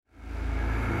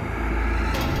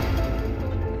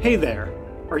Hey there.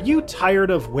 Are you tired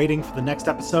of waiting for the next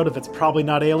episode of It's Probably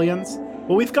Not Aliens?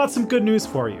 Well, we've got some good news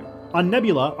for you. On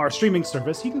Nebula, our streaming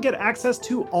service, you can get access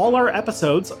to all our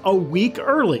episodes a week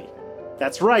early.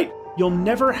 That's right, you'll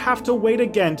never have to wait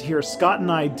again to hear Scott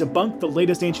and I debunk the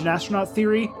latest ancient astronaut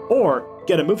theory or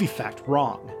get a movie fact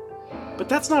wrong. But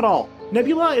that's not all.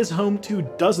 Nebula is home to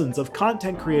dozens of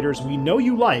content creators we know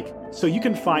you like, so you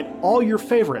can find all your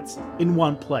favorites in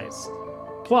one place.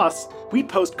 Plus, we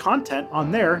post content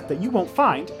on there that you won't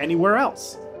find anywhere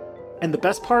else. And the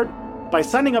best part? By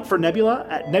signing up for Nebula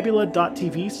at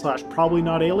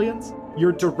nebula.tv/probablyNotAliens,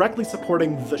 you're directly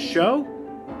supporting the show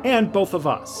and both of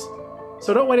us.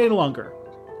 So don't wait any longer.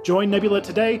 Join Nebula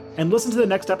today and listen to the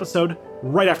next episode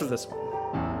right after this one.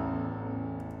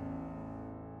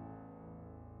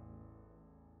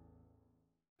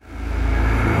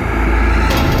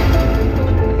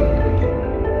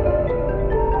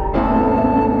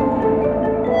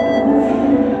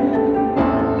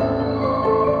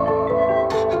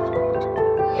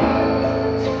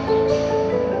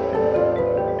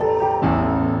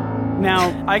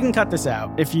 I can cut this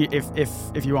out if you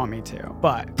want me to.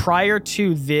 But prior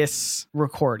to this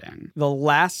recording, the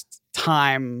last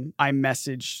time I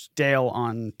messaged Dael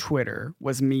on Twitter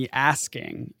was me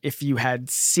asking if you had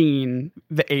seen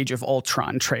the Age of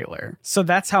Ultron trailer. So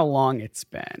that's how long it's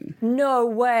been. No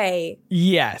way.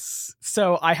 Yes.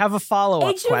 So I have a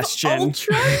follow-up question. Age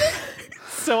of Ultron?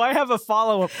 So I have a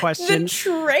follow-up question. The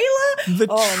trailer? The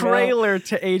trailer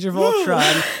to Age of Ultron.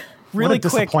 Really what a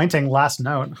disappointing last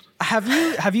note.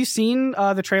 Have you seen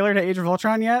the trailer to Age of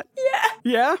Ultron yet? Yeah.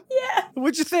 Yeah? Yeah.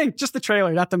 What'd you think? Just the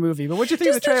trailer, not the movie. But what'd you think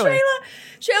of the trailer?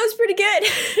 Trailer's pretty good.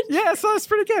 Yeah, so it's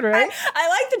pretty good, right? I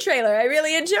like the trailer. I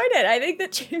really enjoyed it. I think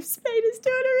that James Spade is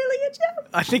doing a really good job.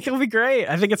 I think it'll be great.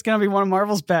 I think it's going to be one of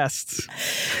Marvel's best.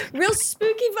 Real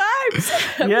spooky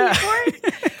vibes. Yeah.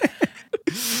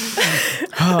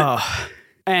 Oh.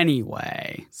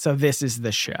 Anyway, so this is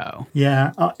the show.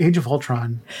 Yeah, Age of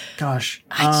Ultron. Gosh.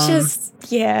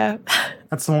 Yeah.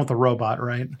 That's the one with the robot,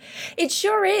 right? It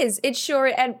sure is.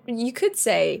 And you could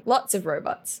say lots of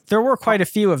robots. There were quite a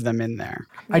few of them in there.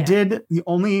 Yeah. I did.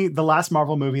 The last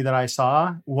Marvel movie that I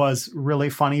saw was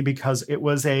really funny because it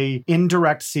was a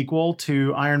indirect sequel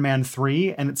to Iron Man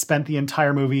 3, and it spent the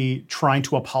entire movie trying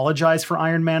to apologize for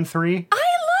Iron Man 3.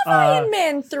 Iron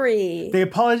Man 3. They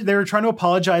were trying to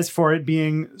apologize for it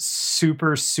being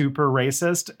super, super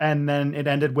racist, and then it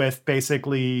ended with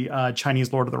basically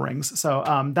Chinese Lord of the Rings. So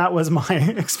that was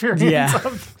my experience. Yeah.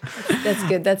 That's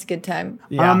good. That's a good time.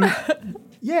 Yeah.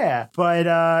 Yeah, but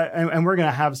and we're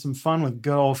gonna have some fun with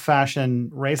good old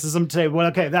fashioned racism today. Well,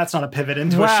 okay, that's not a pivot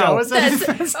into a show, is it?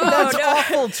 That's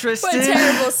awful, Tristan. What a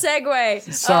terrible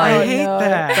segue. Sorry, I hate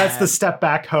that. That's the step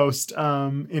back host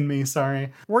in me.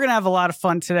 Sorry. We're gonna have a lot of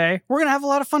fun today. We're gonna have a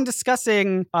lot of fun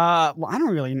discussing. Well, I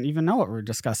don't really even know what we're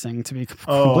discussing, to be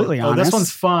completely honest. This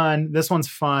one's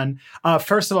fun.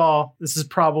 First of all, this is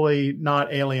probably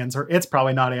not aliens, or it's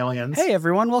probably not aliens. Hey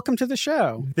everyone, welcome to the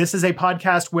show. This is a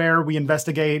podcast where we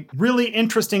investigate really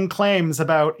interesting claims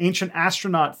about ancient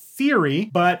astronaut theory,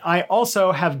 but I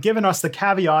also have given us the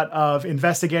caveat of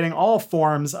investigating all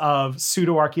forms of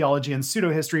pseudo-archaeology and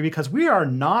pseudo-history because we are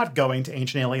not going to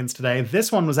ancient aliens today. This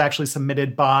one was actually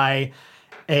submitted by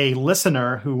a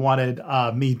listener who wanted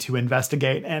me to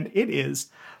investigate, and it is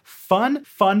fun.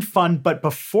 But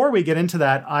before we get into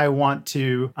that, I want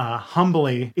to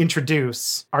humbly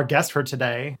introduce our guest for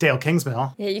today, Dael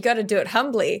Kingsmill. Yeah, you got to do it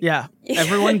humbly. Yeah.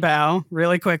 Everyone bow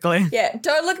really quickly. Yeah.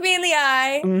 Don't look me in the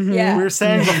eye. Mm-hmm. Yeah. We were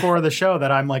saying before the show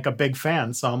that I'm like a big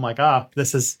fan. So I'm like,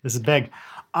 this is big.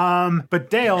 But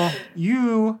Dael,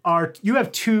 you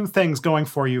have two things going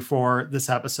for you for this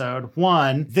episode.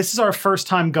 One, this is our first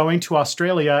time going to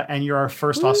Australia, and you're our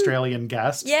first Australian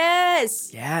guest.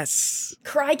 Yes.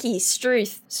 Crikey,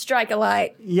 Struth, strike a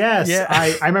light. Yes. Yeah.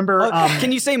 I remember.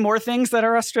 Can you say more things that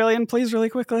are Australian, please, really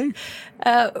quickly?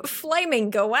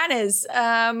 Flaming goannas.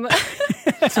 Oh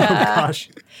gosh.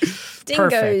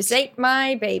 Dingoes Perfect. ate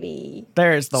my baby.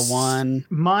 There's the one.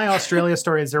 My Australia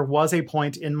story is there was a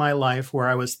point in my life where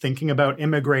I was thinking about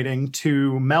immigrating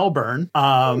to Melbourne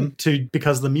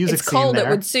because of the music It's scene cold. there. It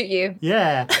would suit you.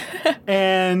 Yeah.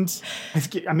 And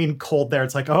I mean, cold there.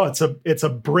 It's like, it's a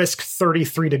brisk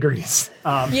 33 degrees.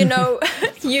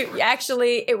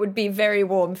 It would be very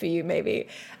warm for you, maybe.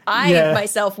 I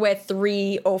myself wear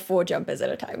 3 or 4 jumpers at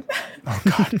a time. Oh,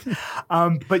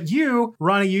 God. But you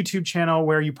run a YouTube channel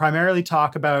where you primarily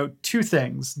talk about two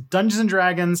things, Dungeons and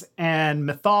Dragons and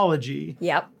mythology.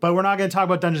 Yep. But we're not going to talk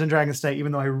about Dungeons and Dragons today,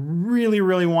 even though I really,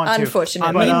 really want to.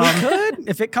 Unfortunately. I mean, we could.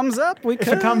 If it comes up, we could.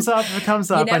 If it comes up. You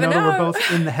I never know that we're know.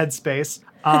 both in the headspace.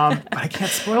 But I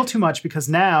can't spoil too much because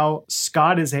now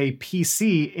Scott is a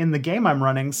PC in the game I'm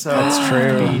running. So that's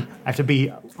true. I have to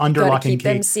be under lock and key. Keep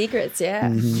them secrets, yeah.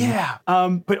 Mm-hmm.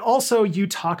 Yeah. But also you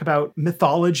talk about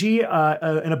mythology in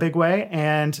a big way.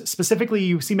 And specifically,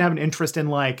 you seem to have an interest in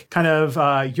like kind of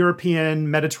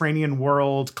European, Mediterranean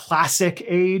world, classic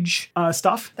age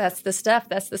stuff. That's the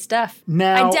stuff.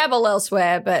 Now, I dabble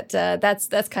elsewhere, but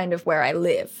that's kind of where I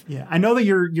live. Yeah, I know that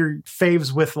your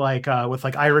faves with like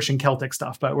Irish and Celtic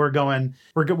stuff, but we're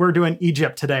doing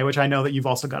Egypt today, which I know that you've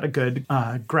also got a good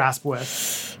grasp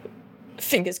with.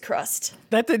 Fingers crossed.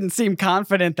 That didn't seem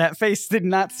confident. That face did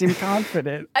not seem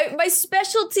confident. My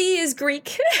specialty is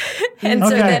Greek. And so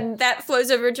then that flows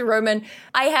over to Roman.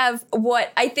 I have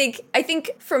what I think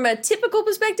from a typical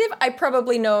perspective, I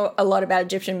probably know a lot about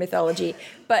Egyptian mythology.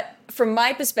 But from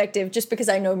my perspective, just because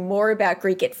I know more about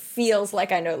Greek, it feels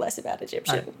like I know less about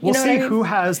Egyptian. Right. We'll see who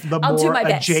has the more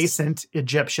adjacent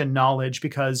Egyptian knowledge,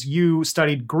 because you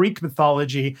studied Greek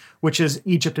mythology, which is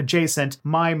Egypt adjacent.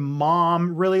 My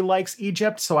mom really likes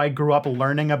Egypt, so I grew up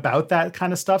learning about that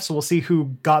kind of stuff. So we'll see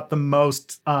who got the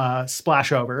most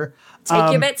splash over.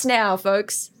 Take your bets now,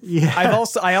 folks. Yeah.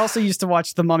 I also used to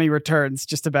watch The Mummy Returns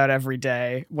just about every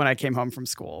day when I came home from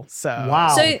school. So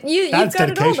wow. So you've got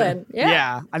dedication. it all then.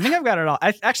 Yeah, I think I've got it all.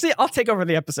 I'll take over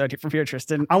the episode from here,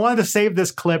 Tristan. I wanted to save this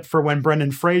clip for when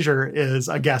Brendan Fraser is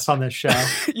a guest on this show.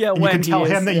 Yeah, and when you can tell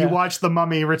him that you watch The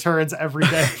Mummy Returns every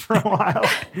day for a while.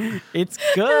 It's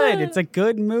good. It's a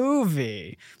good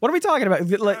movie. What are we talking about?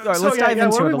 Let's dive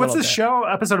into it. What's this show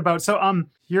episode about? So,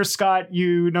 you're Scott.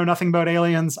 You know nothing about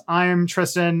aliens. I'm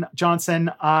Tristan Johnson.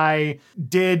 I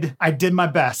did my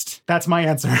best. That's my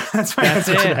answer. That's my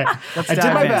answer today.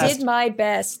 I did my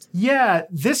best. Yeah,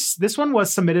 this one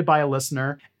was submitted by a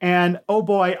listener. And oh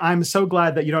boy, I'm so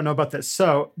glad that you don't know about this.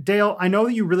 So, Dael, I know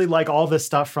that you really like all this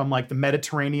stuff from like the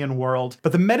Mediterranean world,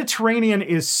 but the Mediterranean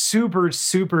is super,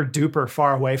 super duper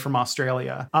far away from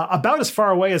Australia. About as far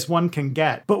away as one can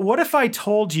get. But what if I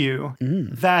told you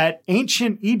that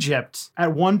ancient Egypt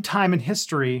at one time in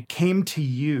history came to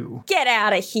you? Get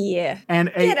out of here. And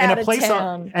a place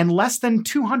and less than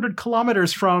 200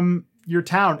 kilometers from your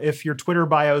town, if your Twitter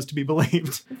bio is to be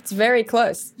believed. It's very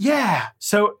close. Yeah.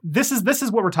 So this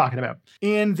is what we're talking about.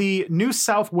 In the New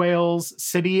South Wales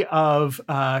city of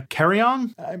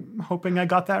Carryong, I'm hoping I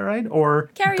got that right,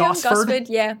 or Gosford,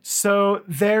 yeah. So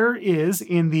there is,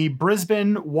 in the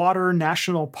Brisbane Water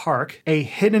National Park, a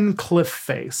hidden cliff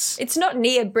face. It's not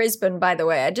near Brisbane, by the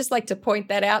way. I'd just like to point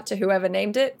that out to whoever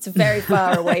named it. It's very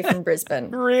far away from Brisbane.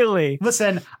 Really?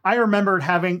 Listen, I remembered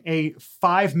having a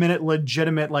 5-minute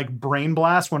legitimate brain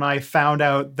blast when I found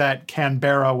out that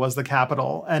Canberra was the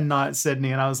capital and not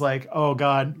Sydney, and I was like, "Oh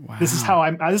God, wow. This is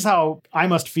how I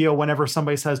must feel whenever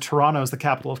somebody says Toronto is the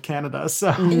capital of Canada."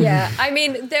 So yeah, I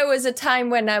mean, there was a time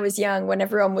when I was young when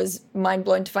everyone was mind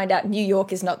blown to find out New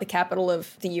York is not the capital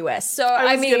of the US. So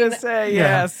I was gonna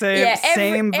say,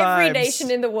 same vibes. Every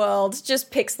nation in the world just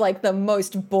picks the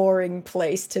most boring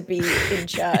place to be in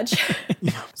charge.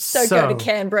 So go to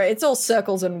Canberra. It's all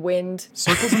circles and wind.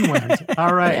 Circles and wind.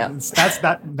 All right. Yeah. That's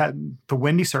the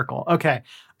windy circle. Okay.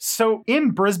 So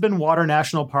in Brisbane Water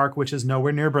National Park, which is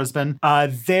nowhere near Brisbane,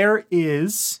 there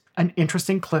is an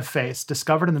interesting cliff face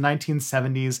discovered in the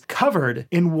 1970s, covered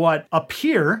in what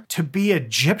appear to be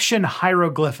Egyptian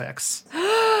hieroglyphics.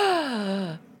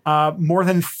 More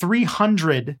than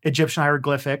 300 Egyptian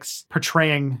hieroglyphics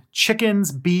portraying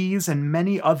chickens, bees, and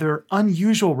many other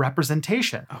unusual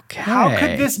representation. Okay. How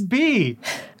could this be?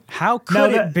 How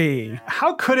could it be?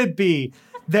 How could it be?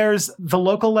 There's the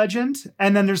local legend,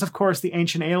 and then there's, of course, the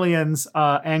ancient aliens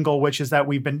angle, which is that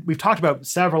we've talked about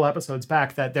several episodes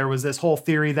back, that there was this whole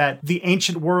theory that the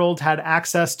ancient world had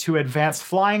access to advanced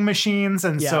flying machines,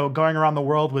 and so going around the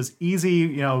world was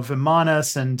easy.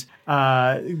 Vimanas and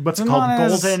called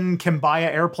golden Kimbaya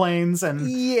airplanes, and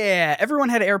everyone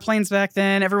had airplanes back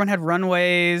then. Everyone had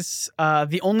runways.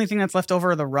 The only thing that's left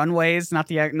over are the runways, none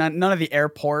of the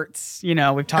airports.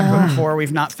 We've talked about before.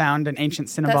 We've not found an ancient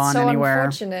Cinnabon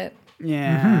anywhere. Unfortunate.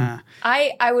 Yeah.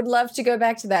 Mm-hmm. I would love to go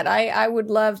back to that. I would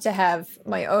love to have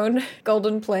my own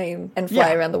golden plane and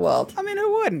fly around the world. I mean,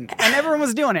 who wouldn't? And everyone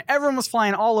was doing it. Everyone was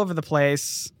flying all over the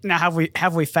place. Now,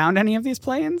 have we found any of these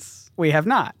planes? We have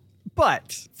not.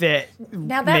 But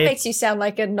now that makes you sound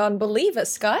like a non-believer,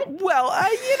 Scott. Well,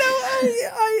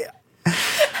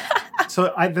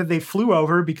 So either they flew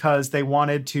over because they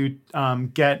wanted to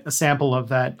get a sample of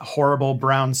that horrible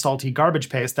brown salty garbage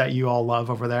paste that you all love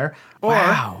over there. Or,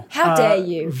 how dare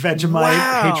you?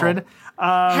 Vegemite hatred.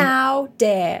 How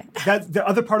dare. That's the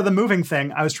other part of the moving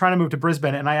thing. I was trying to move to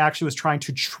Brisbane, and I actually was trying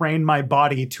to train my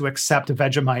body to accept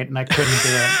Vegemite, and I couldn't do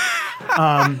it.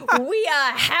 We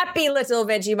are happy little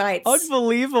Vegemites.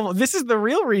 Unbelievable. This is the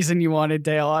real reason you wanted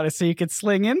Dael on it, so you could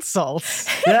sling insults.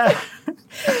 Yeah.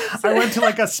 I went to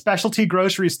like a specialty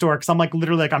grocery store because I'm like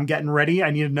literally like I'm getting ready.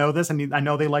 I need to know this. I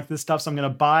know they like this stuff. So I'm going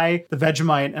to buy the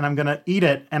Vegemite and I'm going to eat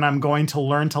it and I'm going to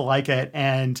learn to like it.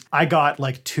 And I got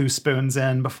like 2 spoons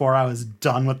in before I was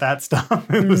done with that stuff.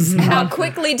 It was How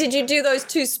quickly did you do those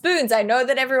 2 spoons? I know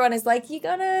that everyone is like, you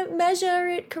got to measure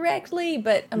it correctly,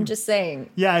 but I'm just saying.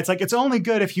 Yeah, it's like it's only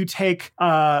good if you take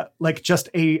like just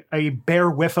a bare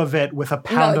whiff of it with a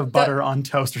pound of butter on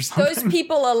toast or something. Those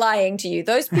people are lying to you.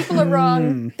 Those people are wrong.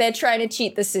 They're trying to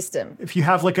cheat the system. If you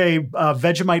have like a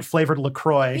Vegemite flavored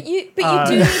LaCroix. But you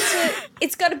do need to,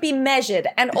 it's got to be measured.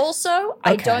 And also,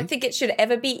 I don't think it should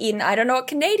ever be eaten. I don't know what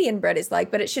Canadian bread is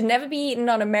like, but it should never be eaten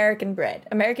on American bread.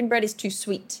 American bread is too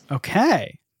sweet.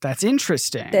 Okay. That's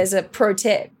interesting. There's a pro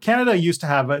tip. Canada used to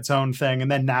have its own thing, and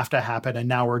then NAFTA happened, and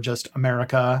now we're just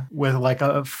America with like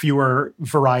a fewer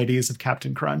varieties of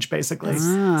Captain Crunch, basically.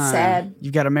 Sad.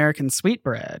 You've got American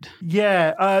sweetbread.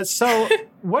 Yeah. So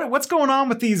what's going on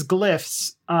with these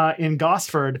glyphs in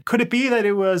Gosford? Could it be that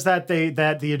it was that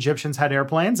the Egyptians had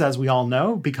airplanes, as we all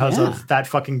know, because of that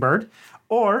fucking bird?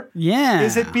 Or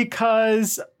is it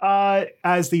because,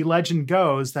 as the legend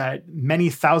goes, that many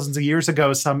thousands of years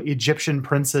ago, some Egyptian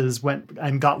princes went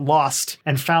and got lost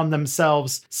and found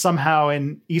themselves somehow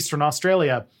in Eastern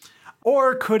Australia?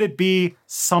 Or could it be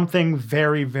something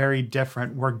very, very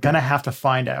different? We're going to have to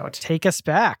find out. Take us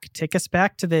back. Take us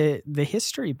back to the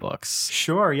history books.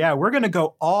 Sure, yeah. We're going to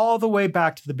go all the way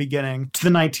back to the beginning, to the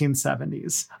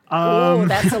 1970s. Oh,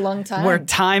 that's a long time. Where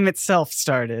time itself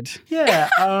started.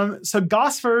 Yeah. So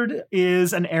Gosford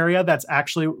is an area that's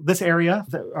actually, this area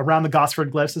around the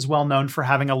Gosford glyphs is well known for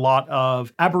having a lot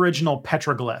of Aboriginal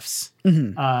petroglyphs.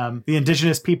 Mm-hmm. The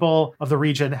indigenous people of the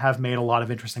region have made a lot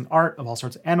of interesting art of all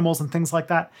sorts of animals and things like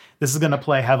that. This is going to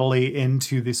play heavily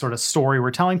into the sort of story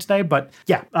we're telling today. But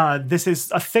yeah, this is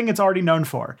a thing it's already known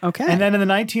for. Okay. And then in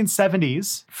the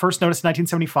 1970s, first noticed in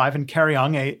 1975 in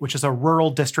Carryong, which is a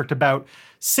rural district about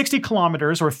 60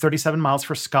 kilometers or 37 miles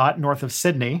for Scott, north of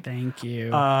Sydney. Thank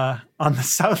you. On the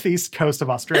southeast coast of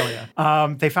Australia.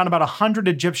 They found about 100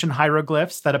 Egyptian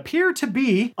hieroglyphs that appear to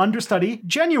be, understudy,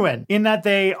 genuine, in that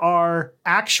they are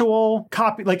actual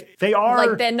copy, like they are...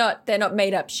 Like they're not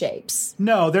made up shapes.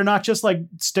 No, they're not just like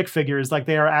stick figures, like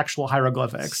they are actual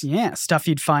hieroglyphics. Yeah, stuff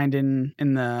you'd find in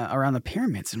the around the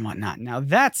pyramids and whatnot. Now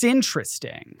that's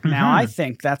interesting. Mm-hmm. Now I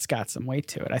think that's got some weight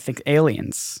to it. I think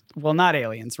aliens, well, not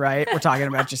aliens, right? We're talking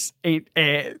about just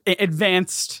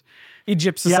advanced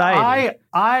Egypt society.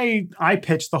 Yeah, I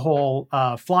pitched the whole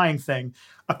flying thing.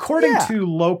 According to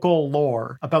local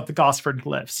lore about the Gosford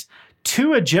glyphs,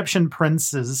 2 Egyptian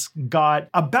princes got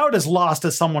about as lost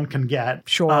as someone can get.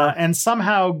 Sure. And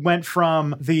somehow went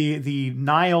from the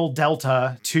Nile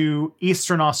Delta to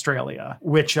Eastern Australia,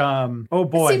 which, oh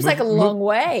boy. Seems like a long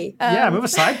way. Move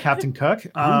aside, Captain Cook.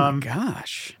 Oh my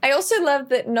gosh. I also love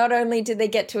that not only did they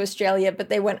get to Australia, but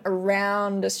they went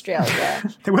around Australia.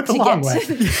 They went the long way.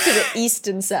 To the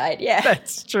eastern side, yeah.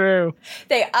 That's true.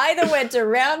 They either went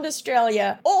around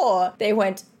Australia or they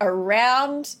went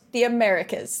around the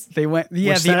Americas. They went,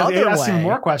 the other way. That's even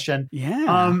more question.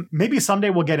 Yeah. Maybe someday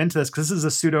we'll get into this because this is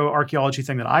a pseudo-archaeology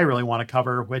thing that I really want to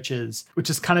cover, which is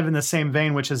kind of in the same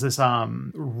vein, which is this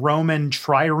Roman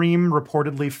trireme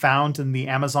reportedly found in the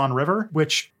Amazon River,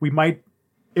 which we might...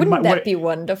 Wouldn't that be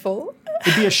wonderful?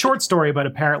 It'd be a short story, but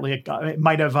apparently it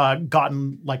might have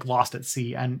gotten like lost at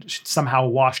sea and somehow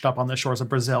washed up on the shores of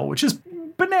Brazil, which is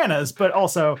bananas, but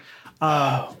also...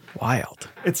 wild.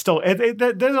 It's still,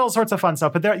 there's all sorts of fun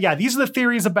stuff. But these are the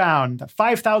theories abound.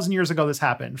 5,000 years ago this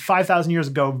happened. 5,000 years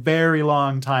ago, very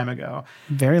long time ago.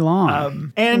 Very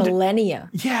long. And millennia.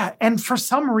 Yeah. And for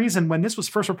some reason, when this was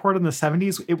first reported in the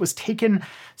 70s, it was taken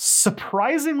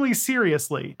surprisingly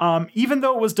seriously. Even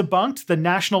though it was debunked, the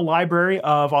National Library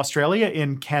of Australia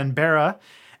in Canberra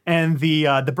and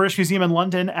the British Museum in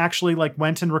London actually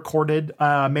went and recorded,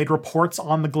 made reports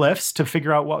on the glyphs to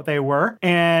figure out what they were.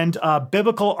 And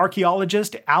biblical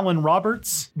archaeologist Alan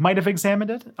Roberts might have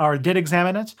examined it, or did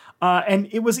examine it. And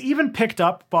it was even picked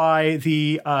up by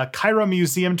the Cairo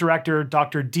Museum director,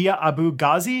 Dr. Dia Abu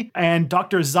Ghazi, and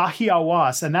Dr. Zahi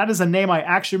Awas. And that is a name I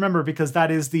actually remember because that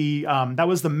is that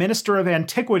was the Minister of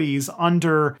Antiquities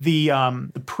under the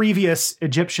previous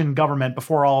Egyptian government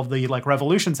before all of the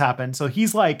revolutions happened. So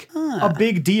he's a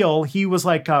big deal. He was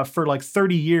for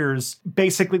 30 years,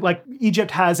 basically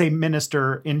Egypt has a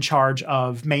minister in charge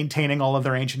of maintaining all of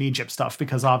their ancient Egypt stuff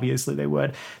because obviously they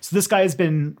would. So this guy has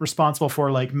been responsible for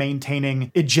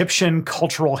maintaining Egyptian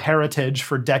cultural heritage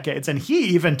for decades. And he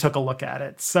even took a look at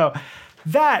it. So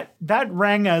that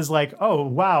rang as like, oh,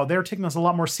 wow, they're taking us a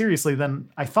lot more seriously than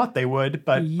I thought they would.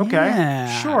 But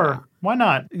okay, sure. Why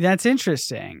not? That's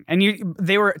interesting. And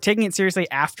they were taking it seriously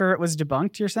after it was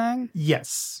debunked, you're saying?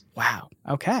 Yes. Wow.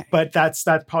 Okay. But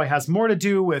that probably has more to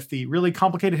do with the really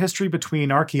complicated history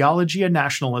between archaeology and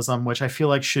nationalism, which I feel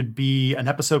like should be an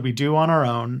episode we do on our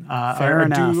own. Fair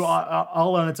enough. Do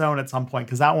all on its own at some point,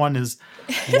 because that one is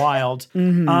wild.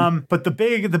 But the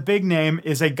big name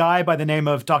is a guy by the name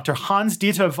of Dr.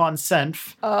 Hans-Dieter von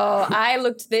Senf. Oh, I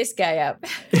looked this guy up.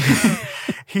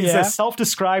 He's a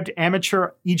self-described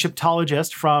amateur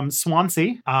Egyptologist from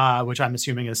Swansea, which I'm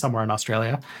assuming is somewhere in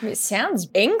Australia. It sounds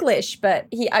English, but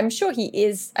I'm sure he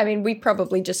is. I mean, we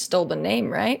probably just stole the name,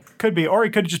 right? Could be, or he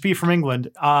could just be from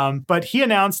England. But he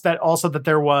announced that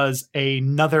there was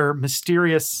another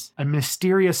mysterious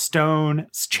stone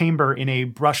chamber in a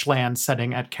brushland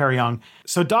setting at Karyong.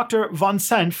 So Dr. von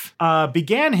Senf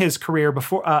began his career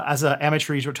before as an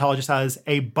amateur Egyptologist as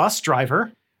a bus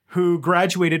driver, who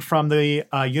graduated from the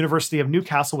University of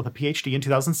Newcastle with a PhD in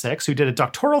 2006, who did a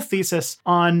doctoral thesis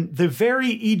on the very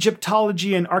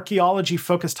Egyptology and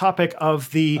archaeology-focused topic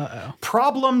of the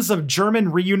problems of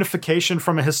German reunification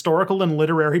from a historical and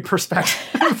literary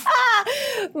perspective.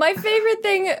 My favorite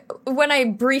thing, when I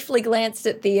briefly glanced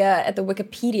at the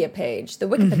Wikipedia page, the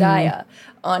Wikipedia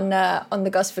on the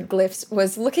Gosford glyphs,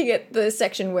 was looking at the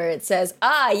section where it says,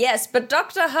 yes, but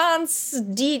Dr.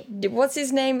 what's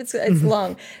his name? It's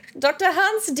long. Dr.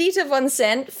 Hans-Dieter von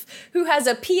Senf, who has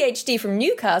a PhD from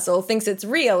Newcastle, thinks it's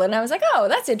real. And I was like, oh,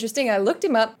 that's interesting. I looked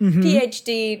him up.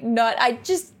 PhD,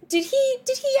 did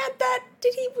he add that?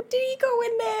 Did he go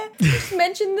in there? Just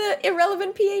mention the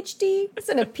irrelevant PhD? It's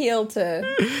an appeal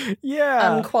to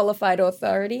unqualified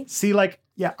authority. See, I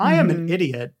am an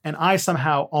idiot, and I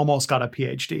somehow almost got a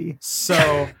PhD.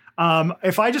 So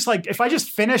if I just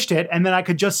finished it and then I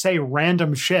could just say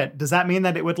random shit, does that mean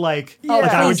that it would it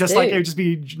would just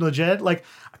be legit?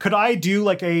 Could I do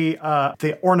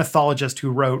the ornithologist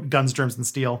who wrote Guns, Germs, and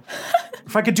Steel?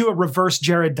 If I could do a reverse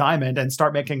Jared Diamond and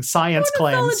start making science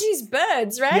claims. Ornithology's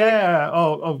birds, right? Yeah.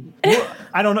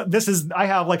 I don't know. I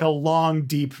have a long,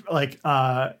 deep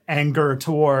anger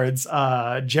towards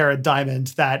Jared Diamond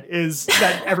that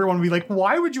everyone would be like,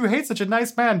 why would you hate such a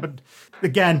nice man? But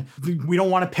again, we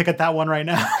don't want to pick at that one right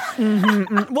now.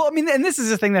 Well, I mean, and this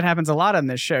is a thing that happens a lot on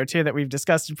this show too, that we've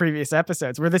discussed in previous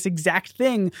episodes, where this exact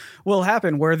thing will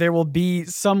happen, where there will be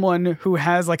someone who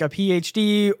has a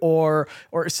PhD or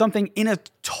something in a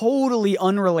totally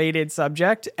unrelated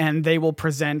subject, and they will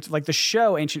present, the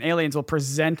show Ancient Aliens will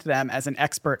present them as an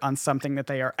expert on something that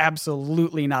they are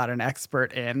absolutely not an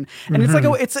expert in. And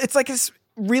it's like a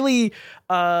really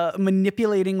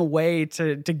manipulating a way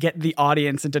to get the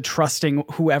audience into trusting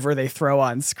whoever they throw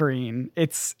on screen.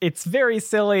 It's very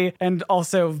silly and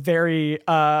also very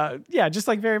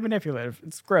very manipulative.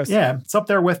 It's gross. Yeah, it's up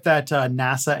there with that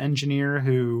NASA engineer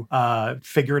who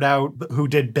figured out who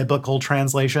did biblical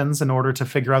translations in order to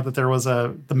figure out that there was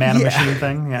the man-machine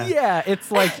thing. Yeah,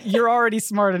 it's you're already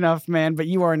smart enough, man, but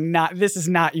you are not. This is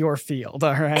not your field.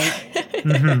 All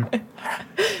right.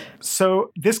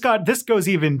 So this goes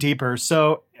even deeper.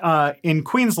 So in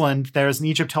Queensland, there's an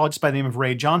Egyptologist by the name of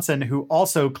Ray Johnson who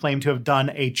also claimed to have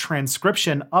done a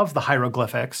transcription of the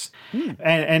hieroglyphics.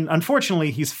 And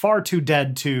unfortunately, he's far too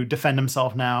dead to defend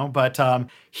himself now. But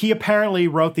he apparently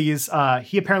wrote these.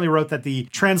 He apparently wrote that the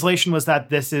translation was that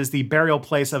this is the burial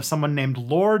place of someone named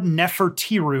Lord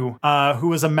Nefertiru, who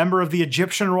was a member of the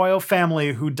Egyptian royal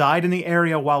family who died in the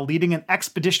area while leading an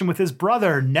expedition with his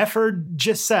brother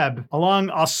Nefer-Jeseb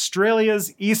along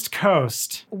Australia's east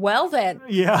coast. Well then.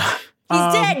 Yeah.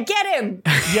 He's dead. Get him.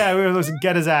 Yeah, it was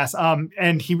get his ass.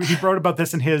 And he wrote about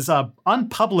this in his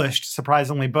unpublished,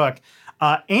 surprisingly, book,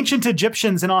 Ancient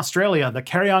Egyptians in Australia, the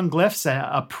Karyong Glyphs,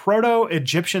 a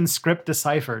Proto-Egyptian script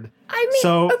deciphered.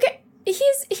 Okay.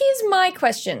 Here's my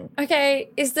question, okay,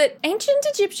 is that ancient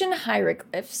Egyptian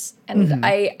hieroglyphs, and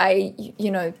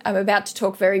I'm about to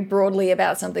talk very broadly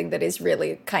about something that is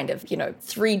really kind of,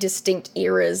 three distinct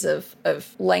eras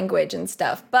of language and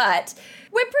stuff, but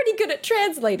we're pretty good at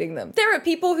translating them. There are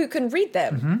people who can read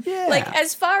them. Yeah.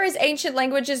 As far as ancient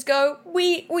languages go,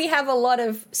 we have a lot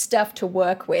of stuff to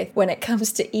work with when it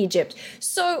comes to Egypt.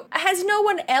 So has no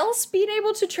one else been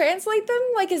able to translate them?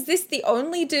 Is this the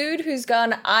only dude who's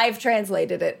gone, I've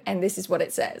translated it, and and this is what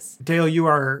it says. Dael, you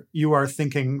are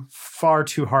thinking far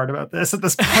too hard about this at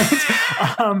this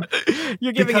point.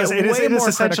 You're giving it way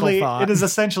more critical thought. It is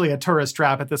essentially a tourist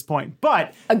trap at this point.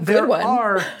 But there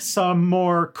are some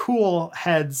more cool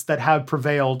heads that have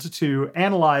prevailed to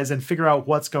analyze and figure out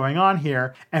what's going on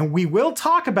here. And we will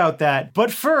talk about that.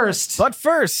 But first,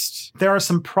 there are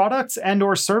some products and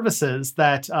or services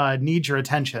that need your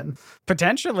attention.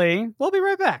 Potentially. We'll be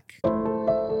right back.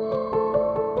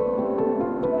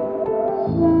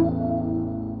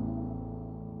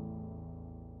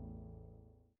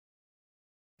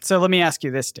 So let me ask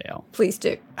you this, Dael. Please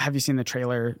do. Have you seen the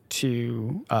trailer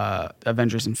to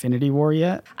Avengers Infinity War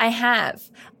yet? I have.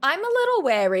 I'm a little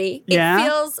wary. Yeah? It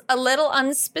feels a little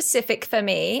unspecific for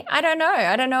me. I don't know.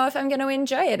 I don't know if I'm going to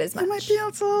enjoy it as much. It might be a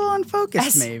little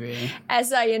unfocused, maybe.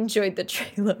 As I enjoyed the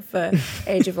trailer for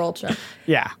Age of Ultron.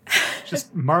 Yeah.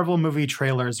 Just Marvel movie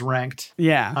trailers ranked.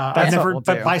 Yeah. I've never,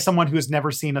 but by someone who has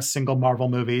never seen a single Marvel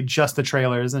movie, just the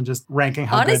trailers and just ranking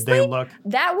how Honestly, good they look.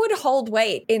 That would hold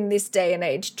weight in this day and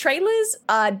age. Trailers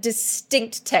are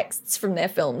distinct texts from their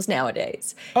films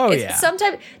nowadays.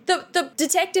 Sometimes the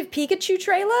Detective Pikachu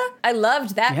trailer, I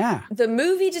loved that. Yeah. The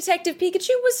movie Detective Pikachu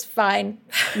was fine.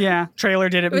 Yeah, trailer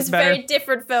did it better. It was a very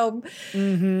different film.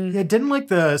 Mm-hmm. Yeah, didn't like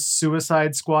the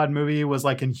Suicide Squad movie was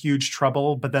like in huge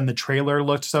trouble, but then the trailer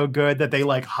looked so good that they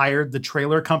like hired the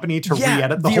trailer company to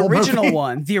re-edit the whole movie. The original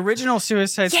one, the original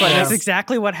Suicide Squad. That's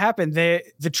exactly what happened.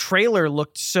 The trailer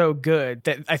looked so good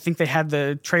that I think they had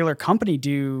the trailer company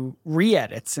do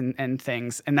re-edits and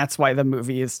things, and that's why the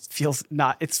movie it's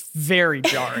very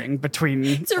jarring between.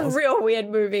 It's a real weird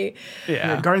movie.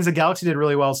 Yeah, Guardians of the Galaxy did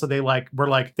really well, so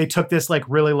they took this like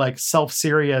really like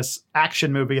self-serious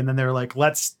action movie, and then they're like,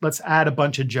 let's add a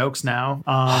bunch of jokes now.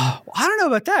 I don't know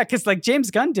about that, because like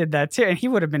James Gunn did that too, and he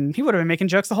would have been making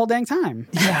jokes the whole dang time.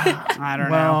 Yeah, I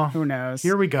don't know. Who knows?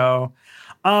 Here we go.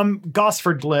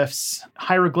 Gosford glyphs,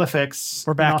 hieroglyphics.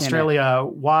 We're back in Australia.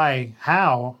 Why?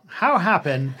 How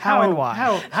happened? How and why?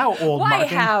 How old? Why?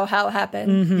 Martin? How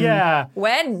happened? Mm-hmm. Yeah.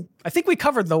 When? I think we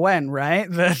covered the when, right?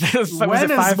 When is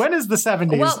the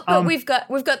 70s? Well, but we've got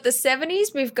the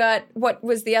 70s. We've got, what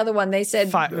was the other one? They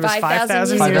said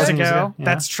 5,000 years ago. Yeah.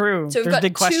 That's true. So we've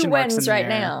got two whens right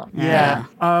now. Yeah.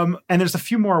 And there's a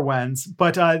few more whens,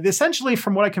 but essentially,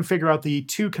 from what I can figure out, the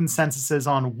two consensuses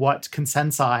on what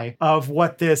consensi of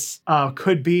what this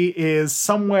could be is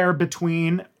somewhere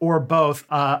between or both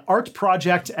art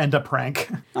project and a prank.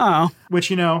 Oh.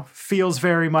 Which, feels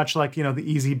very much like, the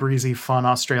easy breezy, fun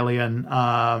Australian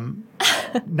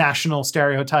national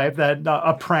stereotype that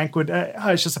a prank would,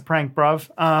 it's just a prank, bruv.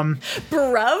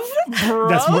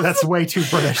 Bruv? That's way too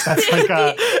British. That's like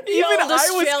even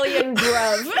Australian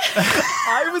bruv.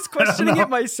 I was questioning it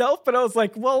myself, but I was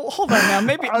like, well, hold on now.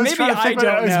 Maybe I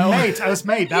don't know. I was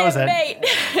mate. That was it. Mate.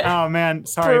 Oh man,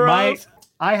 sorry. Bruv.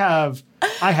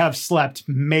 I have slept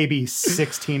maybe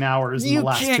 16 hours in the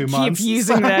last 2 months. You can't keep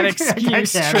using that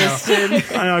excuse, Tristan.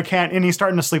 I know I can't. And he's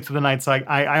starting to sleep through the night, so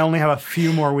I only have a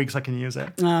few more weeks I can use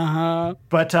it. Uh-huh.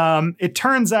 But it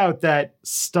turns out that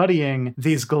studying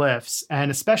these glyphs,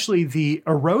 and especially the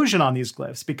erosion on these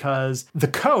glyphs, because the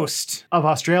coast of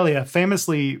Australia,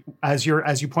 famously, as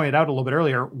you pointed out a little bit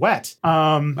earlier, wet.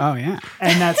 Oh, yeah.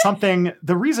 And that's something,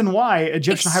 the reason why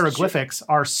Egyptian hieroglyphics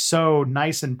are so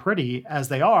nice and pretty as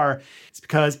they are, it's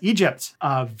because Egypt,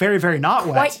 very, very not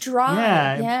wet. Quite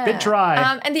dry. Yeah, a bit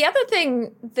dry. And the other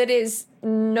thing that is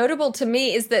notable to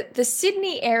me is that the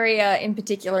Sydney area in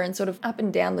particular, and sort of up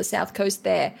and down the south coast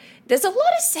there's a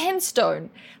lot of sandstone.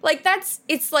 Like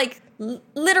it's like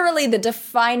literally the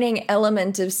defining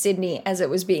element of Sydney as it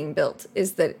was being built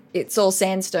is that it's all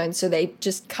sandstone. So they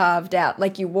just carved out,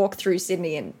 like you walk through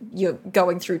Sydney and you're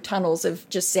going through tunnels of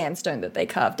just sandstone that they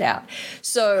carved out.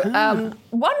 So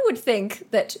one would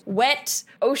think that wet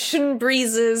ocean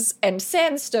breezes and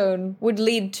sandstone would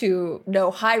lead to no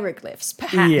hieroglyphs,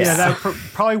 perhaps. Yeah, that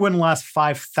probably wouldn't last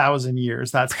 5,000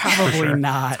 years. That's probably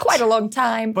not. It's quite a long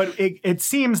time. But it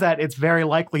seems that it's very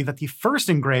likely that the first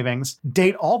engravings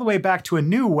date all the way back to a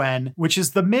new when, which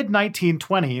is the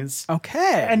mid-1920s.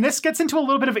 Okay. And this gets into a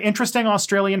little bit of interesting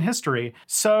Australian history.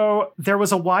 So there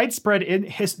was a widespread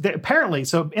apparently,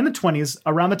 so in the 20s,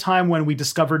 around the time when we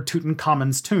discovered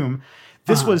Tutankhamun's tomb,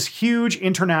 this was huge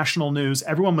international news.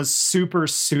 Everyone was super,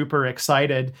 super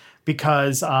excited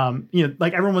because,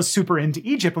 like everyone was super into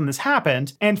Egypt when this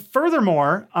happened. And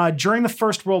furthermore, during the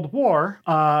First World War,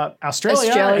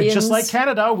 Australia, just like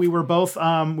Canada, we were both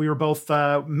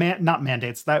not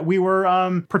mandates, that we were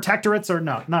protectorates, or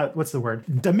not what's the word?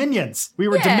 Dominions. We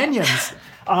were dominions.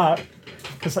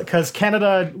 Because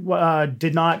Canada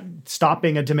did not stop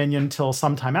being a dominion until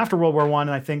sometime after World War I,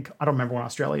 and I don't remember when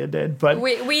Australia did, but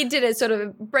we did a sort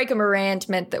of break-a-morant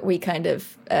meant that we kind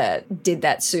of did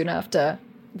that soon after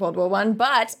World War I.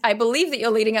 But I believe that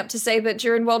you're leading up to say that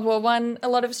during World War I, a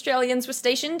lot of Australians were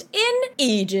stationed in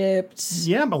Egypt.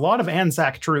 Yeah, a lot of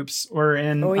Anzac troops were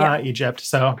in Egypt,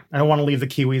 so I don't want to leave the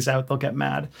Kiwis out; they'll get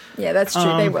mad. Yeah, that's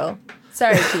true. They will.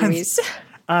 Sorry, Kiwis.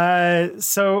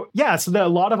 So a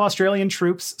lot of Australian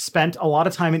troops spent a lot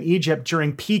of time in Egypt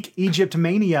during peak Egypt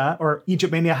mania, or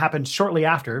Egypt mania happened shortly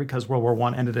after because World War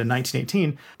I ended in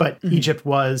 1918. But Egypt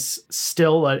was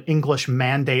still an English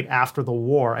mandate after the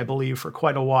war, I believe, for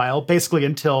quite a while, basically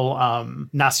until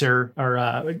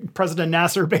President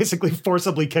Nasser basically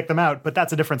forcibly kicked them out. But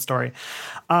that's a different story.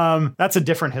 That's a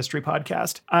different history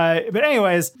podcast. But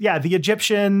anyways, the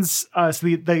Egyptians, so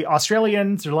the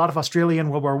Australians, there's a lot of Australian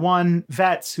World War I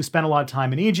vets who spent a lot of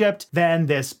time in Egypt. Then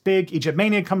this big Egypt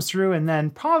mania comes through, and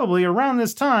then probably around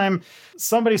this time,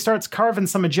 somebody starts carving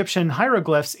some Egyptian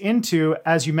hieroglyphs into,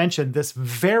 as you mentioned, this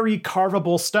very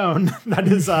carvable stone that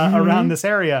is around this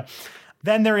area.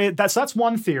 Then that's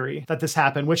one theory that this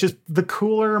happened, which is the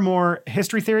cooler, more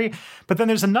history theory. But then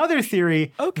there's another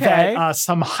theory that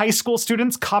some high school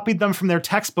students copied them from their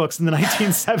textbooks in the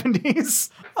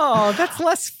 1970s. Oh, that's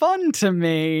less fun to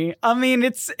me. I mean,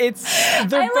 they're I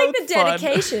like the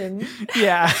dedication.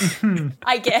 Yeah,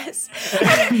 I guess.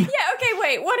 Okay.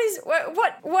 Wait.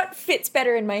 What fits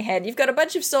better in my head? You've got a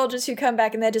bunch of soldiers who come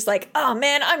back and they're just like, "Oh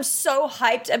man, I'm so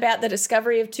hyped about the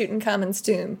discovery of Tutankhamun's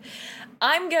tomb.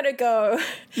 I'm going to go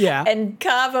and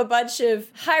carve a bunch of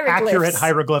hieroglyphs." Accurate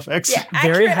hieroglyphics. Yeah,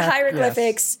 accurate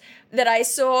hieroglyphics that I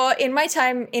saw in my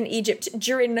time in Egypt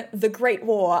during the Great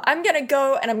War. I'm going to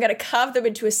go and I'm going to carve them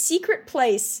into a secret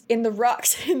place in the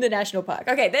rocks in the national park.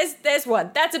 Okay, there's one.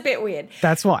 That's a bit weird.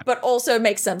 That's one. But also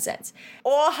makes some sense.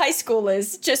 Or high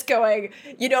schoolers just going,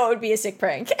 it would be a sick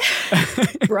prank.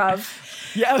 Bruv.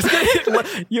 Yeah, I was gonna,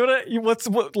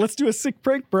 let's do a sick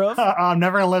prank, bruv. I'm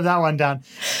never going to live that one down.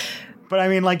 But I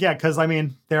mean, because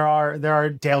there are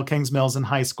Dael Kingsmills in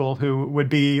high school who would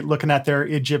be looking at their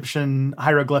Egyptian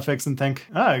hieroglyphics and think,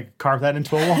 carve that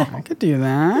into a wall. I could do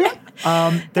that.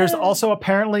 There's also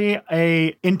apparently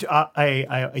a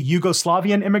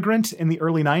Yugoslavian immigrant in the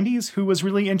early 90s who was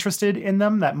really interested in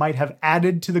them that might have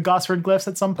added to the Gosford glyphs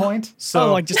at some point.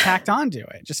 So, just tacked onto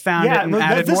it. Just found it and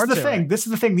added more to it. This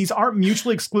is the thing. These aren't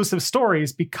mutually exclusive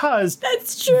stories because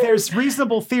that's true. There's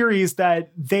reasonable theories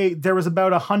that there was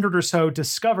about 100 or so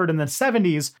discovered in the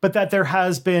 70s, but that there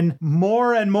has been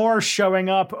more and more showing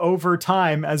up over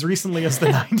time as recently as the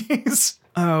 90s.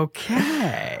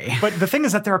 Okay. But the thing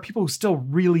is that there are people who still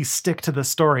really stick to the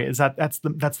story. That's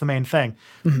the main thing.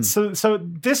 Mm-hmm. So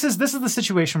this is the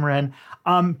situation we're in.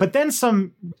 But then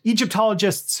some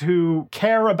Egyptologists who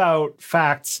care about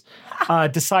facts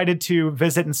decided to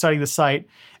visit and study the site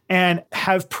and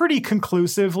have pretty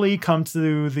conclusively come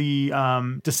to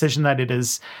the decision that it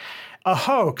is a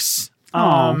hoax.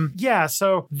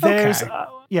 So there's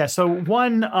so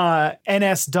one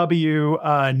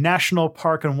NSW National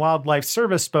Park and Wildlife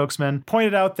Service spokesman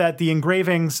pointed out that the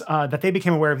engravings that they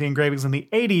became aware of the engravings in the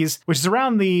 80s, which is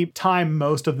around the time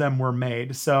most of them were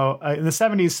made. So in the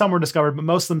 70s, some were discovered, but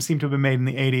most of them seem to have been made in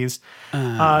the 80s.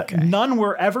 None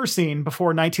were ever seen before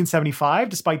 1975,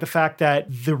 despite the fact that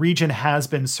the region has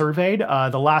been surveyed.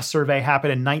 The last survey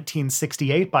happened in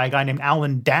 1968 by a guy named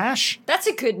Alan Dash. That's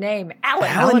a good name,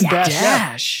 Alan Dash.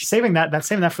 Yeah. Saving that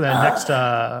for the next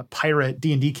pirate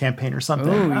D&D campaign or something.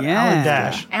 Oh, yeah. Alan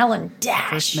Dash. Alan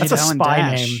Dash. That's a Alan spy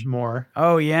Dash. name more.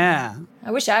 Oh, yeah. I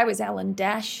wish I was Alan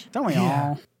Dash. Don't we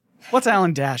all? What's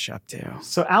Alan Dash up to?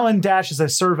 So Alan Dash is a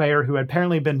surveyor who had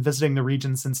apparently been visiting the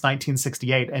region since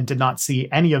 1968 and did not see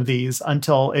any of these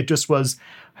until it just was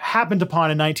happened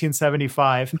upon in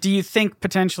 1975. Do you think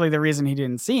potentially the reason he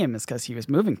didn't see him is because he was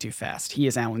moving too fast? He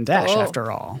is Alan Dash,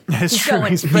 after all. He's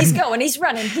running,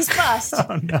 he's fast.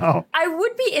 Oh, no. I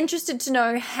would be interested to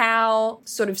know how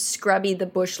sort of scrubby the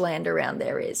bushland around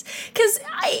there is. Because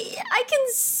I can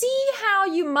see how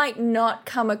you might not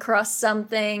come across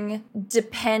something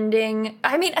depending.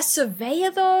 I mean, a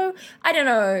surveyor, though? I don't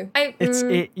know.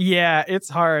 It's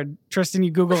hard. Tristan,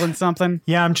 you Googling something?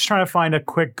 Yeah, I'm just trying to find a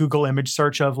quick Google image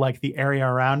search of of like the area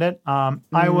around it.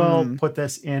 I will put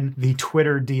this in the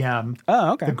Twitter DM.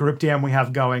 Oh, okay. The group DM we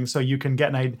have going, so you can get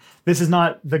an idea. This is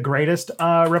not the greatest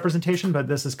representation, but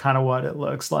this is kind of what it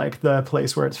looks like, the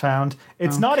place where it's found.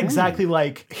 It's not exactly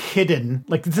like hidden.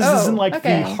 Like this isn't like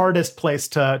the hardest place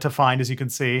to find, as you can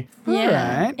see.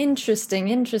 Yeah. Right. Interesting.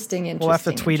 We'll have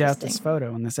to tweet out this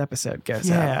photo when this episode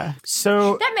goes out. Yeah.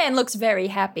 So that man looks very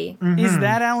happy. Is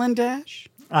that Alan Dash?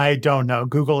 I don't know.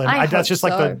 Google him. That's just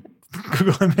like the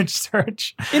Google image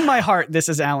search. In my heart, this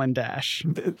is Alan Dash.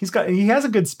 He has a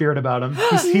good spirit about him.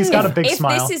 He's got a big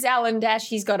smile. If this is Alan Dash,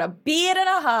 he's got a beard and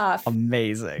a half.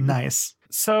 Amazing. Nice.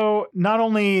 So not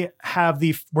only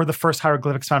were the first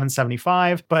hieroglyphics found in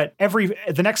 75, but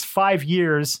the next 5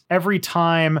 years, every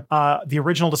time the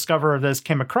original discoverer of this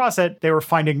came across it, they were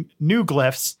finding new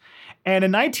glyphs. And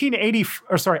in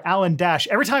Alan Dash,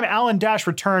 every time Alan Dash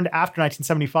returned after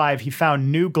 1975, he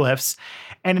found new glyphs.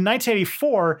 And in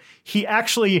 1984, he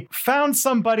actually found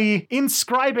somebody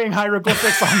inscribing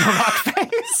hieroglyphics on the rock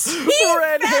face.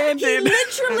 Red-handed. He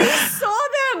literally saw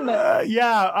them.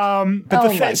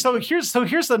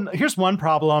 Here's one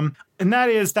problem. And that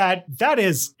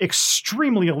is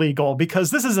extremely illegal because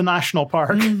this is a national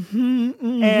park.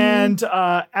 And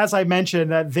as I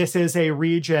mentioned, that this is a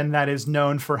region that is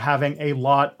known for having a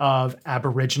lot of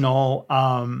Aboriginal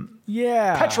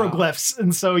petroglyphs.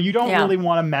 And so you don't really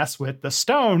want to mess with the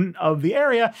stone of the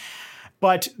area.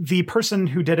 But the person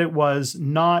who did it was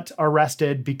not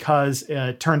arrested because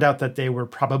it turned out that they were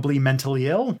probably mentally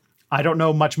ill. I don't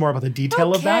know much more about the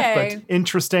detail of that, but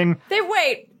interesting.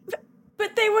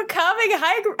 But they were carving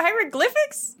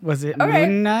hieroglyphics? Was it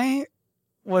Moon Knight?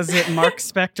 Was it Mark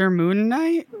Spector Moon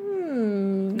Knight?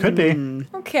 Could be.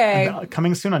 Okay.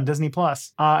 Coming soon on Disney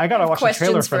Plus. I gotta watch the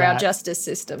trailer for that. Questions for our justice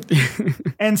system.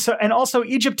 And also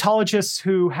Egyptologists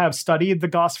who have studied the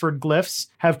Gosford glyphs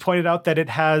have pointed out that it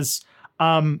has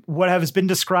what has been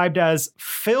described as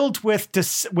filled with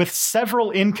several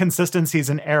inconsistencies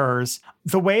and errors.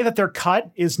 The way that they're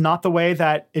cut is not the way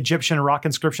that Egyptian rock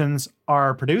inscriptions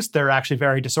are produced. They're actually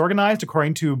very disorganized,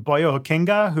 according to Boyo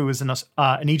Okinga, who is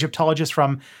an Egyptologist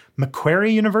from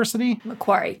Macquarie University.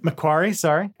 Macquarie,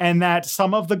 sorry. And that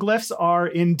some of the glyphs are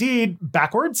indeed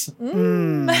backwards.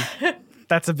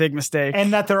 That's a big mistake.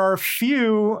 And that there are a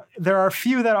few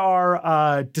that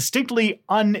are distinctly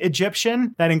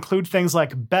un-Egyptian that include things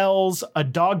like bells, a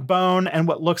dog bone, and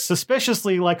what looks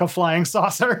suspiciously like a flying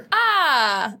saucer.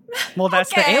 Well,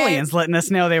 that's the aliens letting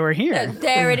us know they were here.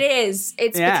 There it is.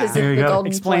 It's because of the golden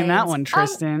Explain plains. that one,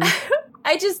 Tristan.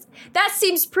 That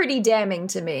seems pretty damning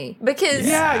to me because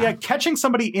catching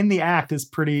somebody in the act is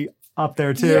pretty up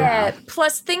there too. Yeah,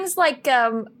 plus things like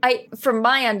from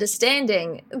my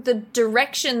understanding, the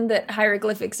direction that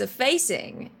hieroglyphics are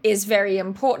facing is very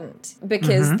important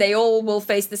because they all will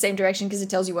face the same direction because it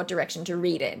tells you what direction to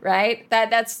read in, right?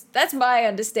 That's my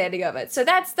understanding of it. So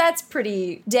that's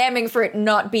pretty damning for it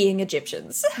not being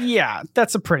Egyptians. Yeah,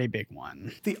 that's a pretty big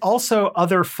one. The also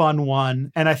other fun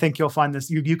one, and I think you'll find this,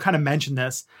 you kind of mentioned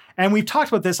this, and we've talked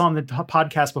about this on the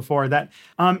podcast before, that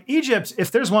Egypt,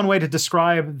 if there's one way to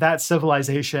describe that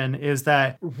civilization, is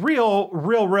that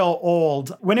real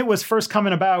old. When it was first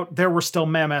coming about, there were still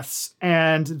mammoths,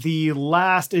 and the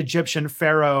last Egyptian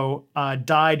pharaoh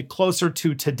died closer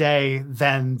to today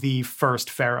than the first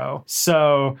pharaoh.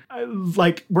 So,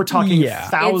 we're talking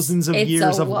thousands of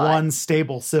years of one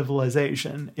stable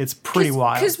civilization. It's pretty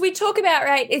wild. Because we talk about,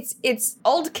 right, it's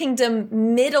Old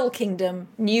Kingdom, Middle Kingdom,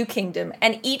 New Kingdom,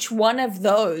 and each one of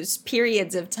those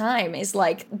periods of time is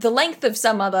like the length of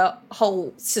some other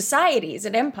whole societies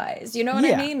and empires. You know what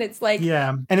I mean? It's like...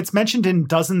 Yeah, and it's mentioned in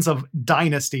dozens of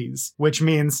dynasties, which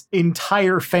means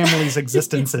entire families'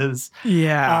 existences.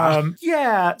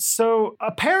 So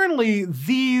apparently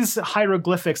these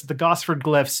hieroglyphics, the Gosford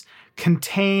glyphs,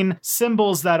 contain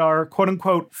symbols that are, quote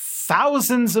unquote,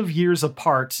 thousands of years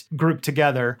apart, grouped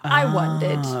together. I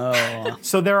wondered.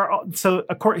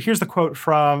 Here's the quote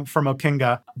from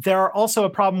Okinga. There are also a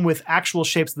problem with actual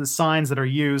shapes of the signs that are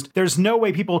used. There's no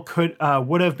way people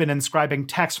would have been inscribing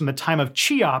text from the time of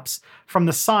Cheops from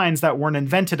the signs that weren't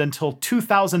invented until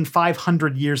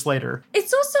 2,500 years later.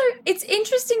 It's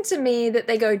interesting to me that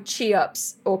they go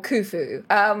Cheops or Khufu,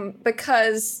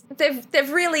 because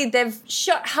they've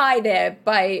shot high there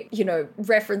by,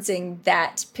 referencing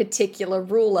that particular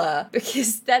ruler,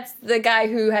 because that's the guy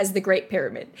who has the Great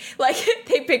Pyramid. Like,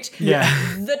 they picked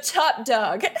the top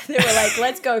dog. They were like,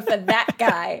 let's go for that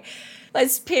guy.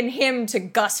 Let's pin him to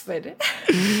Gosford.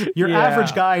 Your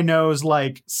average guy knows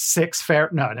like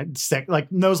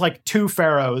knows like 2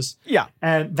 pharaohs. Yeah.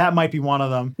 And that might be one of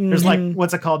them. There's like,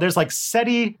 what's it called? There's like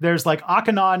Seti, there's like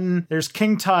Akhenaten, there's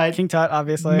King Tut. King Tut,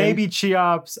 obviously. Maybe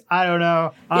Cheops. I don't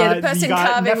know. Yeah, the person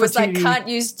carving was like, Nefertiti. can't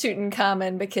use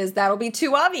Tutankhamun because that'll be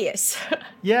too obvious.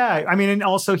 Yeah. I mean, and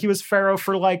also he was pharaoh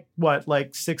for like,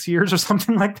 6 years or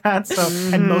something like that.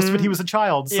 So, and most of it he was a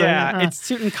child. So, it's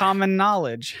Tutankhamun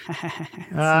knowledge.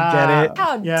 Get it?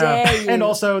 How dare you? And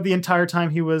also the entire time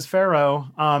he was pharaoh,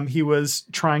 he was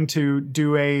trying to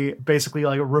do basically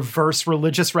like a reverse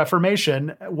religious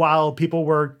reformation while people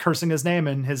were cursing his name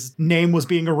and his name was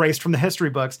being erased from the history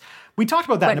books. We talked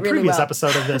about that in a previous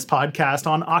episode of this podcast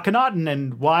on Akhenaten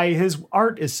and why his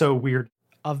art is so weird.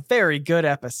 A very good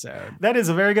episode. That is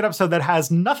a very good episode that has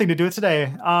nothing to do with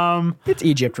today. It's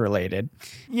Egypt related.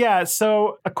 Yeah,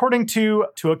 so according to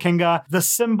Tuakinga, the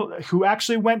symbol who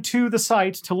actually went to the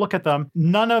site to look at them,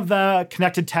 none of the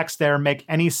connected texts there make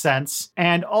any sense.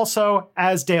 And also,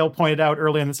 as Dael pointed out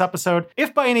earlier in this episode,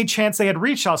 if by any chance they had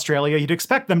reached Australia, you'd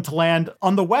expect them to land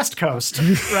on the west coast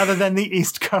rather than the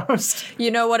east coast.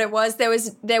 You know what it was?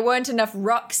 There weren't enough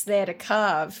rocks there to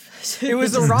carve. It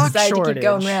was a rock shortage. To keep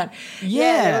going around.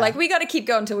 Yeah. They were like, we got to keep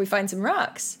going until we find some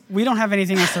rocks. We don't have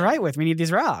anything else to write with. We need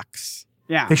these rocks.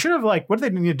 Yeah. They should have what they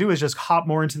need to do is just hop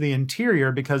more into the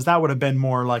interior because that would have been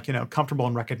more comfortable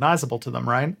and recognizable to them,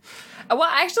 right? Well,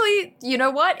 actually, you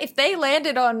know what? If they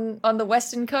landed on the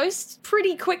western coast,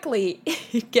 pretty quickly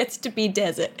it gets to be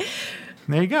desert.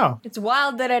 There you go. It's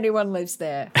wild that anyone lives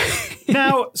there.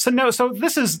 So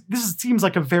this seems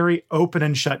like a very open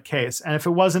and shut case. And if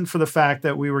it wasn't for the fact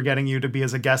that we were getting you to be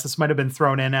as a guest, this might have been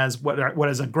thrown in as what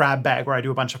is a grab bag where I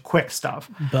do a bunch of quick stuff.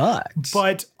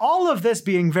 But all of this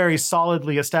being very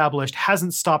solidly established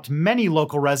hasn't stopped many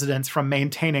local residents from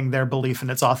maintaining their belief in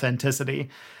its authenticity.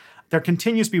 There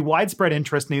continues to be widespread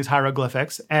interest in these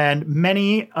hieroglyphics, and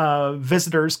many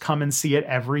visitors come and see it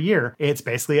every year. It's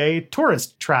basically a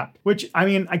tourist trap, which, I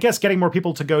mean, I guess getting more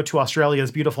people to go to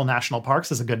Australia's beautiful national parks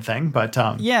is a good thing, but...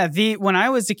 when I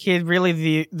was a kid,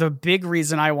 really the big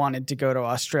reason I wanted to go to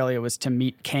Australia was to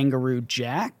meet Kangaroo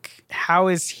Jack. How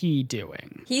is he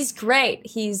doing? He's great.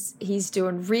 He's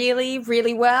doing really,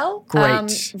 really well.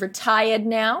 Great. Retired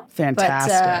now.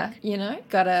 Fantastic. But,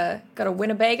 got a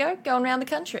Winnebago going around the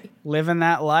country. Living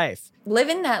that life.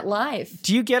 Living that life.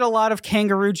 Do you get a lot of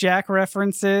Kangaroo Jack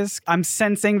references? I'm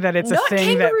sensing that it's Not a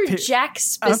thing Kangaroo Jack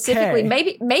specifically.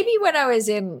 Okay. Maybe when I was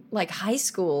in high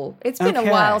school. It's been a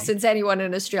while since anyone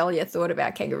in Australia thought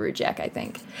about Kangaroo Jack, I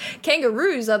think.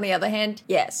 Kangaroos, on the other hand,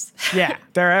 yes. Yeah,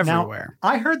 they're everywhere. Now,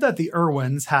 I heard that the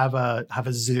Irwins have a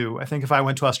zoo. I think if I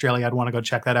went to Australia, I'd want to go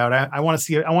check that out. I want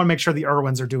to make sure the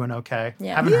Irwins are doing okay.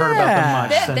 Yeah. I haven't heard about them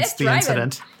much since the thriving.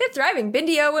 incident. They're thriving.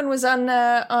 Bindi Owen was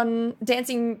on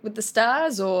Dancing with the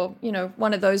Stars, or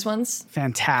one of those ones.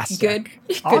 Fantastic.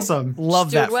 Good. Awesome.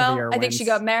 Love that for well. the Irwins. I think she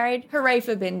got married. Hooray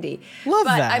for Bindi. But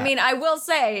I mean, I will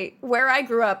say, where I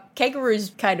grew up,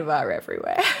 kangaroos kind of are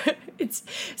everywhere. It's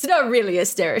not really a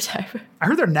stereotype. I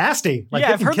heard they're nasty.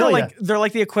 I've heard they're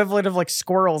like the equivalent of like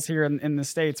squirrels here in the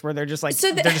States, where they're just like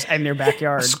they're just in your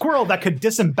backyard. A squirrel that could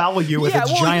disembowel you with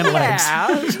its giant legs.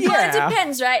 Well, it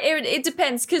depends, right? It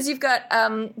depends, because you've got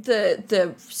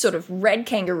the sort of red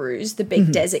kangaroos, the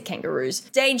big desert kangaroos.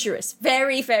 Dangerous.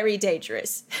 Very, very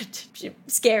dangerous.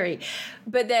 Scary.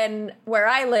 But then where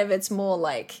I live, it's more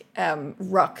like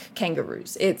rock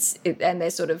kangaroos. And they're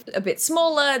sort of a bit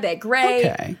smaller. They're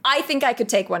gray. Okay. I think I could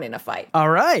take one in a fight. All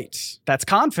right. That's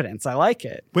confidence. I like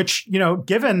it. Which,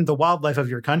 given the wildlife of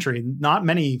your country, not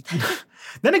many...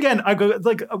 Then again, I go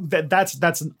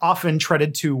that's often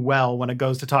treaded too well when it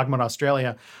goes to talking about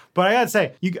Australia. But I gotta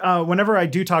say, whenever I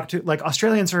do talk to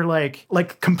Australians are like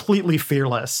completely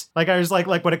fearless. I was like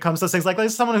when it comes to things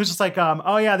there's someone who's just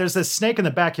oh yeah, there's this snake in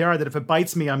the backyard that if it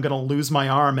bites me, I'm gonna lose my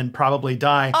arm and probably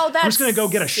die. Oh, that's I'm just gonna go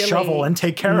get a silly. shovel and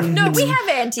take care of it. No, we have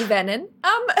anti-venom.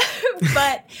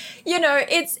 But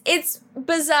it's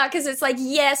bizarre because it's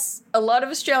yes, a lot of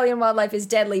Australian wildlife is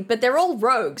deadly, but they're all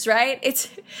rogues, right?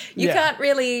 Can't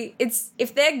really.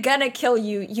 If they're gonna kill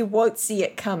you, you won't see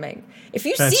it coming. If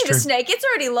you see the snake, it's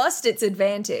already lost its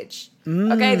advantage.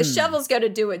 Okay, the shovel's going to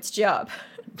do its job.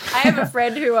 I have a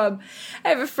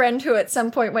friend who at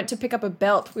some point went to pick up a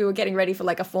belt. We were getting ready for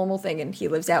a formal thing, and he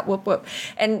lives out whoop whoop.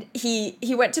 And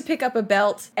he went to pick up a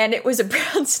belt, and it was a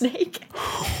brown snake.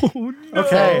 Oh, no.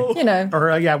 Okay,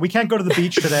 or we can't go to the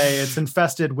beach today. It's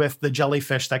infested with the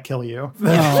jellyfish that kill you.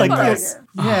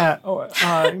 Yeah.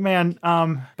 Oh, man.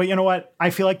 But you know what? I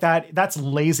feel like that's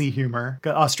lazy humor.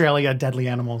 Australia, deadly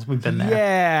animals. We've been there.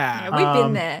 Yeah, we've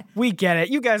been there. We get it.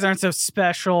 You guys aren't so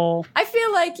special. I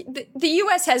feel like the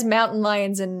U.S. US has mountain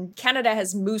lions and Canada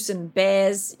has moose and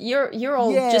bears. You're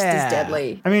all just as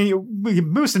deadly. I mean,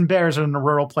 moose and bears are in the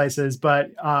rural places,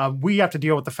 but we have to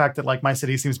deal with the fact that like my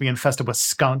city seems to be infested with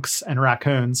skunks and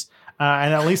raccoons.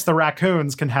 And at least the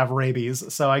raccoons can have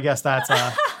rabies. So I guess that's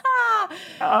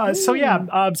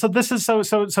so this is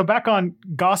so back on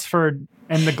Gosford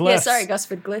and the glyphs. Yeah, sorry,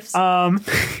 Gosford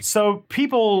glyphs. So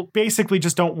people basically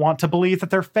just don't want to believe that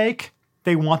they're fake.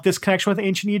 They want this connection with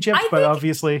ancient Egypt, but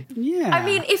obviously... Yeah. I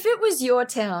mean, if it was your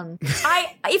town,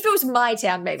 if it was my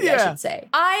town, maybe I should say,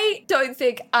 I don't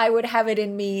think I would have it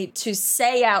in me to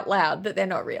say out loud that they're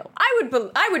not real.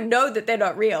 I would know that they're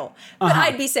not real, but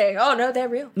I'd be saying, oh, no, they're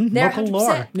real. They're local 100%.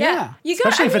 lore. Yeah.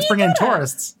 Especially if it's bringing in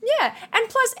tourists. Yeah. And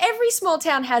plus, every small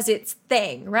town has its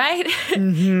thing, right?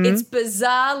 Its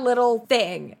bizarre little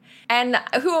thing. And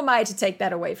who am I to take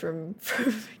that away from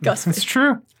Gosford? It's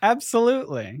true.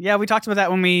 Absolutely. Yeah, we talked about that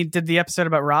when we did the episode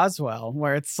about Roswell,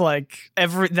 where it's like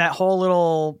that whole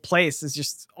little place is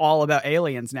just all about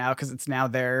aliens now because it's now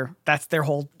that's their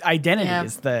whole identity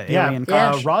is the alien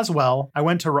culture. Roswell,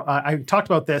 I talked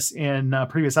about this in a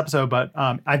previous episode, but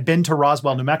I've been to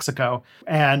Roswell, New Mexico,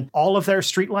 and all of their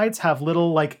streetlights have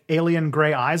little like alien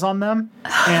gray eyes on them.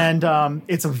 And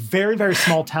it's a very, very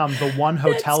small town. The one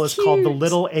hotel is called the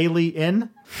Little Alien Inn.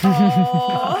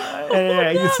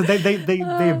 Oh, so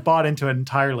they bought into it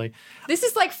entirely. This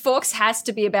is like Forks has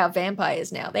to be about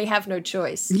vampires now. They have no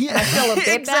choice. Yeah, I feel a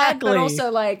bit bad, but also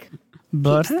like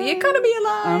keeps the economy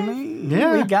alive. I mean,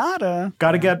 we gotta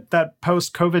get that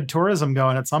post-COVID tourism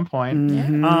going at some point.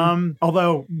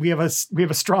 Although we have a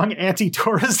strong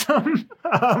anti-tourism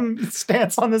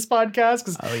stance on this podcast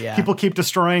because people keep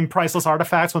destroying priceless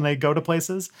artifacts when they go to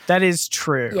places. That is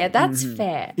true. Yeah, that's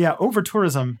fair. Yeah,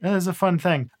 over-tourism is a fun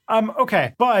thing.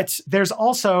 Okay, but there's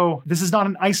also, this is not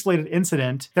an isolated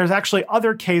incident. There's actually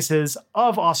other cases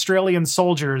of Australian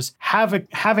soldiers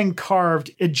having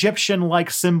carved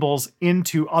Egyptian-like symbols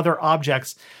into other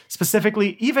objects,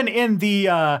 specifically even in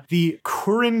the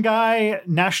Ku-ring-gai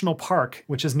National Park,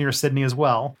 which is near Sydney as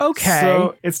well. Okay.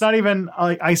 So it's not even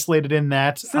isolated in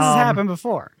that. This has happened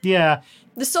before. Yeah.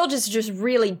 The soldiers just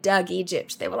really dug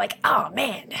Egypt. They were like, oh,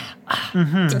 man,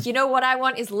 you know what I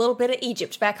want is a little bit of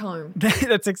Egypt back home.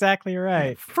 That's exactly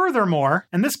right. Furthermore,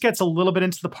 and this gets a little bit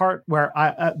into the part where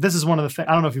this is one of the things,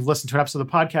 I don't know if you've listened to an episode of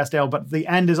the podcast, Dael, but the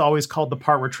end is always called the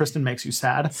part where Tristan makes you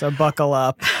sad. So buckle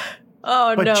up.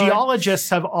 Oh, but no. Geologists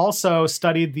have also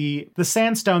studied the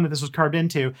sandstone that this was carved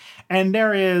into. And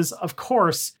there is, of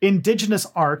course, indigenous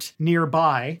art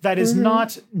nearby that is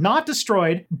not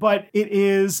destroyed, but it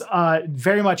is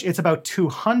very much, it's about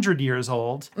 200 years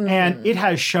old. And it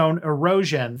has shown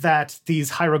erosion that these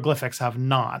hieroglyphics have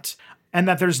not. And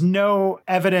that there's no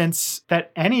evidence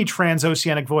that any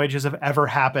transoceanic voyages have ever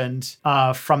happened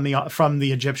from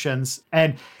the Egyptians.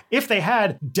 And if they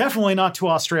had, definitely not to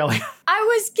Australia. I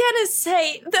was gonna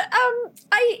say that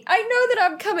I know that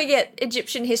I'm coming at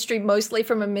Egyptian history mostly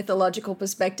from a mythological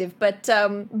perspective, but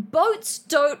boats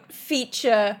don't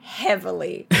feature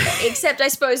heavily, except I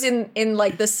suppose in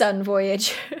like the Sun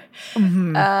voyage.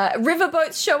 River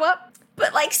boats show up,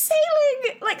 but like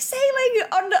sailing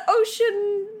on the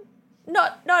ocean.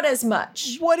 Not as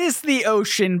much. What is the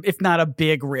ocean if not a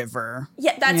big river?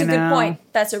 Yeah, that's a good point.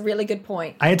 That's a really good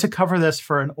point. I had to cover this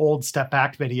for an old Step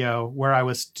Back video where I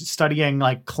was studying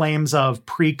like claims of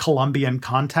pre-Columbian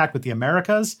contact with the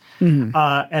Americas.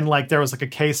 And like there was like a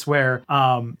case where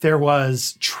there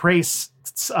was trace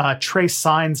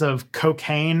signs of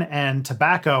cocaine and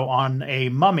tobacco on a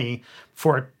mummy.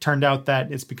 For it turned out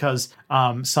that it's because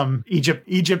some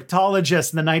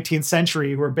Egyptologists in the 19th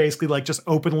century who were basically like just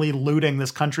openly looting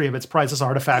this country of its priceless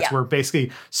artifacts were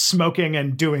basically smoking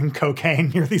and doing cocaine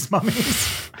near these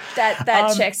mummies.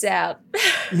 That checks out.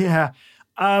 Yeah.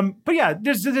 But yeah,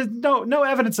 there's no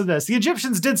evidence of this. The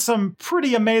Egyptians did some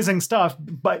pretty amazing stuff,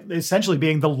 but essentially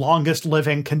being the longest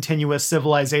living continuous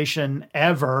civilization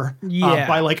ever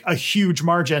by like a huge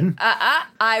margin.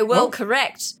 I will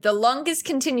correct. The longest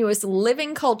continuous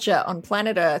living culture on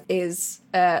planet Earth is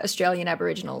Australian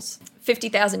Aboriginals.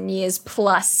 50,000 years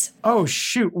plus. Oh,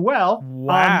 shoot. Well,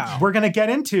 we're going to get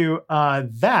into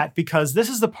that because this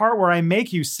is the part where I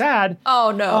make you sad.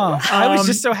 Oh, no. I was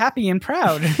just so happy and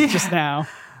proud just now.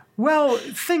 Well,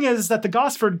 thing is that the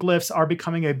Gosford glyphs are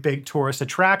becoming a big tourist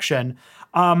attraction.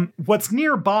 What's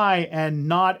nearby and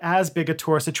not as big a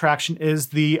tourist attraction is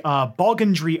the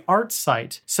Balgandry art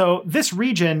site. So this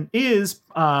region is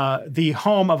the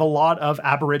home of a lot of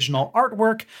Aboriginal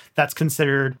artwork that's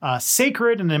considered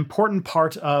sacred and an important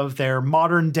part of their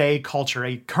modern day culture,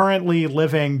 a currently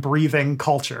living, breathing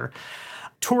culture.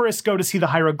 tourists go to see the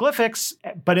hieroglyphics,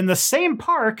 but in the same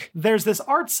park, there's this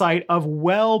art site of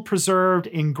well-preserved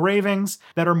engravings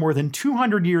that are more than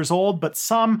 200 years old, but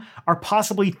some are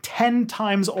possibly 10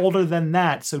 times older than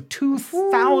that. So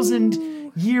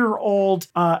 2,000-year-old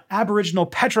Aboriginal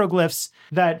petroglyphs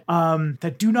that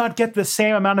do not get the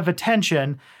same amount of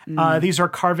attention. These are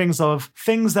carvings of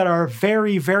things that are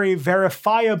very, very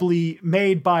verifiably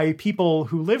made by people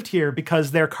who lived here, because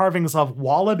they're carvings of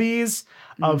wallabies,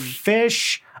 of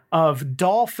fish, of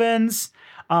dolphins,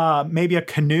 maybe a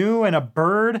canoe and a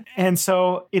bird. And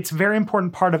so it's a very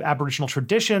important part of Aboriginal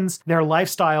traditions, their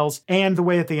lifestyles, and the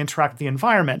way that they interact with the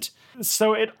environment.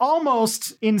 So it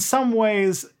almost, in some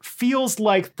ways, feels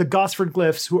like the Gosford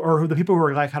glyphs, or the people who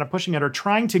are like kind of pushing it, are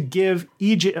trying to give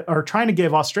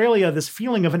Australia this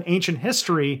feeling of an ancient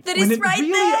history that when is it right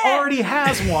really there. already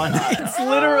has one. It's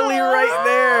literally right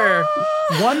there.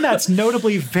 One that's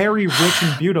notably very rich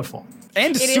and beautiful.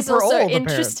 And It is super also old,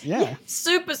 interesting. apparently. Yeah.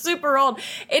 Super, super old.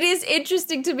 It is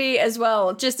interesting to me as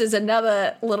well, just as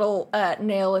another little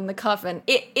nail in the coffin.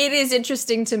 It is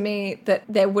interesting to me that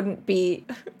there wouldn't be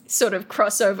sort of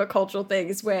crossover cultural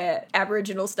things where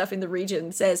Aboriginal stuff in the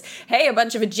region says, hey, a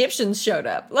bunch of Egyptians showed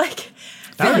up. Like,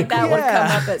 I feel like that would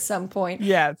come up at some point.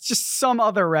 Yeah, it's just some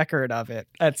other record of it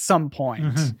at some point.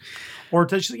 Mm-hmm. Or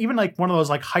to just even like one of those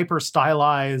like hyper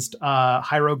stylized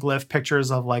hieroglyph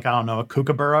pictures of like, I don't know, a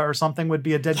kookaburra or something would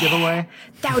be a dead giveaway.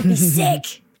 That would be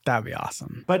sick. That'd be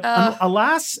awesome. But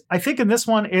alas, I think in this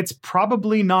one, it's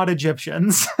probably not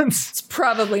Egyptians. It's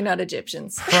probably not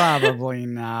Egyptians. Probably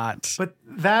not. But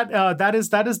that is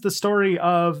the story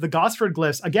of the Gosford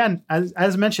glyphs. Again,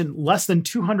 as mentioned, less than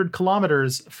 200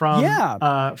 kilometers from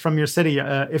your city,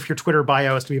 if your Twitter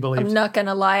bio is to be believed. I'm not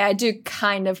gonna lie, I do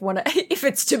kind of want to. If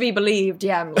it's to be believed,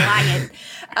 yeah, I'm lying.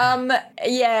 I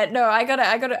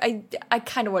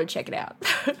kind of want to check it out.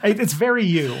 It's very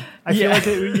you. I feel like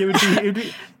it would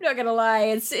be. Not gonna lie,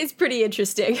 it's pretty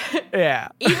interesting. Yeah.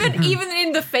 even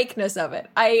in the fakeness of it,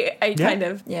 I kind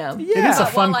of It is a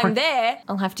But fun. while I'm there,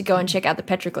 I'll have to go and check out the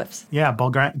petroglyphs. Yeah,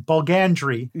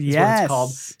 Bulgandry is what it's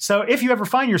called. So if you ever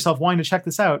find yourself wanting to check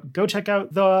this out, go check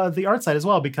out the art site as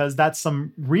well, because that's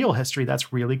some real history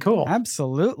that's really cool.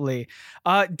 Absolutely.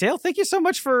 Dael, thank you so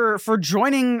much for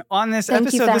joining on this Thank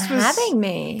episode. you for having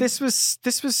me. This was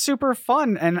super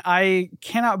fun, and I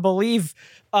cannot believe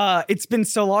it's been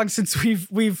so long since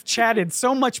we've chatted.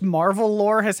 So much Marvel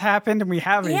lore has happened, and we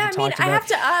haven't even talked about it. I have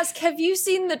to ask, have you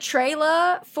seen the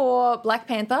trailer for Black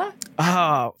Panther?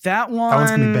 Oh, that one. That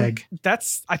one's gonna be big.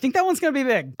 I think that one's gonna be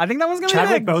big.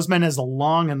 Chadwick Boseman has a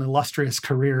long and illustrious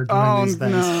career doing these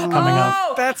things coming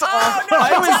up. That's awful.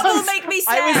 No, double make me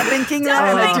sad. I was thinking Double that,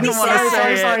 and I make me didn't want to sad.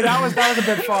 say it. Sorry, that was a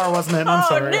bit far, wasn't it? I'm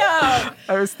sorry. No.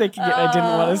 I was thinking it. I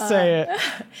didn't want to say it.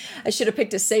 I should have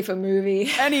picked a safer movie.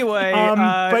 Anyway,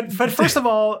 but first of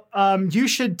all, you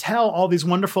should tell all these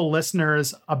wonderful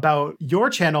listeners about your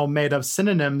channel made of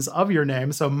synonyms of your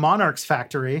name. So Monarch's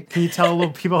Factory. Can you tell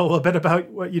people a little bit about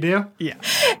what you do? Yeah.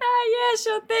 Yeah,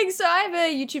 sure thing. So I have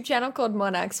a YouTube channel called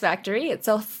Monarch's Factory. It's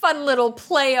a fun little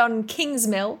play on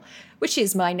Kingsmill, which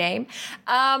is my name. So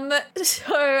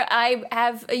I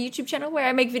have a YouTube channel where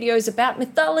I make videos about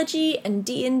mythology and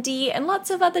D&D and lots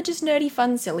of other just nerdy,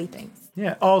 fun, silly things.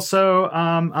 Yeah. Also,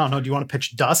 I don't know. Do you want to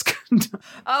pitch Dusk?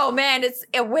 Oh man,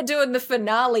 we're doing the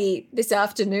finale this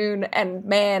afternoon, and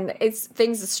man,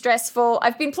 things are stressful.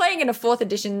 I've been playing in a 4th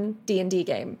edition D&D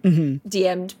game,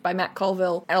 DM'd by Matt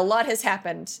Colville, and a lot has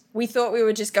happened. We thought we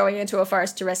were just going into a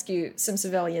forest to rescue some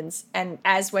civilians, and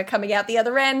as we're coming out the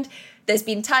other end, there's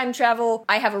been time travel.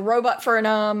 I have a robot for an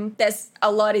arm. There's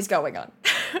a lot is going on.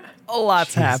 A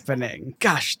lot's happening.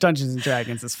 Gosh, Dungeons and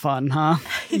Dragons is fun, huh?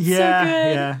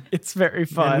 Yeah. It's very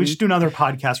fun. And we should do another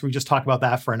podcast where we just talk about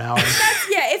that for an hour.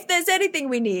 Yeah, if there's anything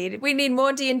we need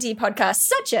more D&D podcasts,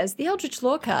 such as the Eldritch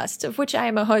Lorecast, of which I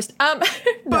am a host.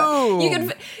 No, you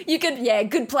can, yeah,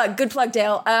 good plug,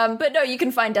 Dael. But no, you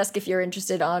can find Dusk if you're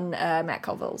interested on Matt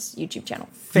Colville's YouTube channel.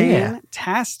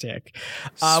 Fantastic.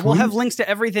 We'll have links to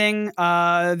everything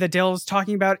that Dael was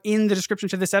talking about in the description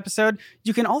to this episode.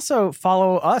 You can also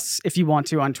follow us if you want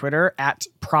to on Twitter at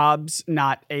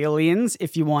probsnotaliens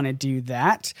if you want to do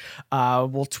that.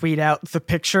 We'll tweet out the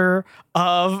picture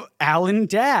of Alan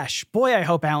Dash. Boy, I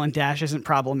hope Alan Dash isn't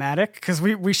problematic, because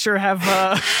we sure have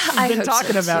been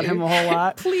talking about him a whole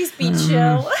lot. Please be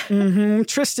chill.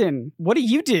 Tristan, what do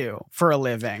you do for a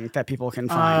living that people can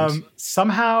find?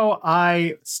 Somehow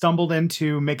I stumbled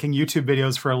into making YouTube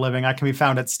videos for a living. I can be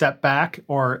found at Step Back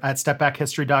or at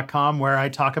stepbackhistory.com, where I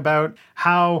talk about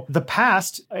how the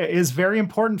past is very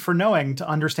important for knowing to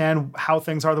understand how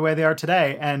things are the way they are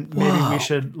today. And maybe we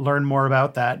should learn more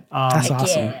about that. That's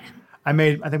awesome. I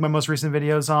think my most recent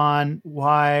videos on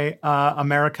why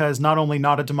America is not only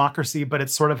not a democracy, but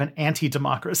it's sort of an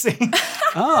anti-democracy.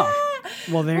 Oh,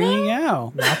 well, there you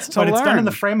go. Lots to But learn. it's done in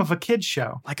the frame of a kid's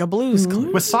show. Like a Blues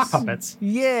Clues. With sock puppets.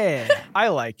 Yeah, I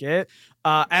like it.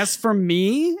 As for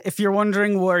me, if you're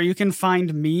wondering where you can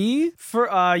find me,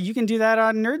 you can do that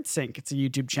on NerdSync. It's a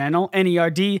YouTube channel,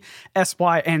 NERDSYNC.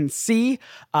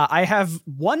 I have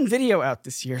one video out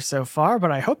this year so far,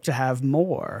 but I hope to have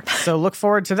more. So look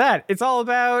forward to that. It's all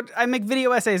about, I make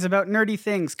video essays about nerdy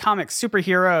things, comics,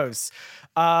 superheroes,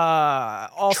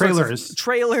 all trailers.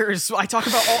 Trailers.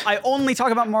 I only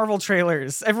talk about Marvel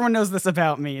trailers. Everyone knows this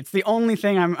about me. It's the only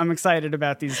thing I'm excited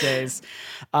about these days.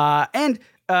 And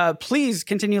please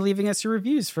continue leaving us your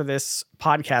reviews for this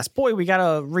podcast. Boy, we got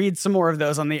to read some more of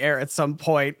those on the air at some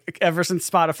point. Ever since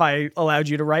Spotify allowed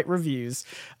you to write reviews,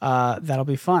 that'll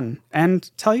be fun. And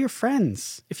tell your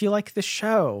friends if you like the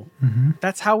show. Mm-hmm.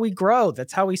 That's how we grow.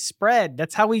 That's how we spread.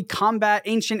 That's how we combat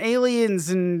ancient aliens,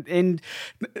 and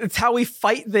it's how we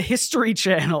fight the History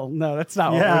Channel. No, that's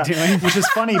not what we're doing. Which is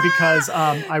funny because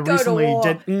I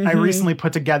recently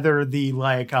put together the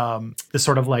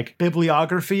sort of like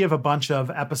bibliography of a bunch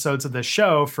of episodes of this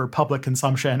show for public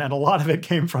consumption, and a lot of it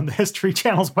came from the History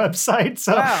Channel's website.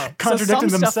 So contradicting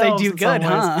some themselves. Stuff they do good,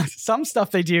 huh? Some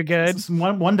stuff they do good.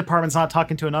 One department's not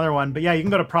talking to another one. But yeah, you can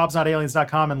go to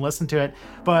propsnotaliens.com and listen to it.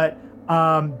 But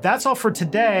that's all for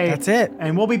today. That's it.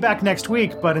 And we'll be back next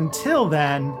week. But until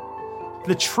then,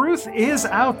 the truth is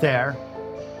out there.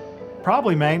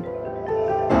 Probably, mate.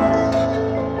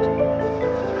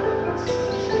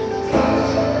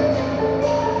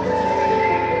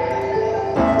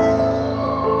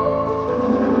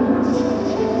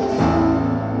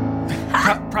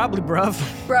 Probably, bruv.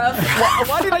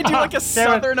 Why did I do like a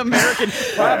Southern American?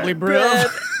 Probably,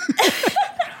 bruv.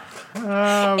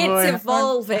 It's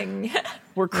evolving.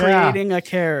 We're creating a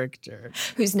character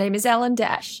whose name is Alan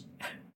Dash.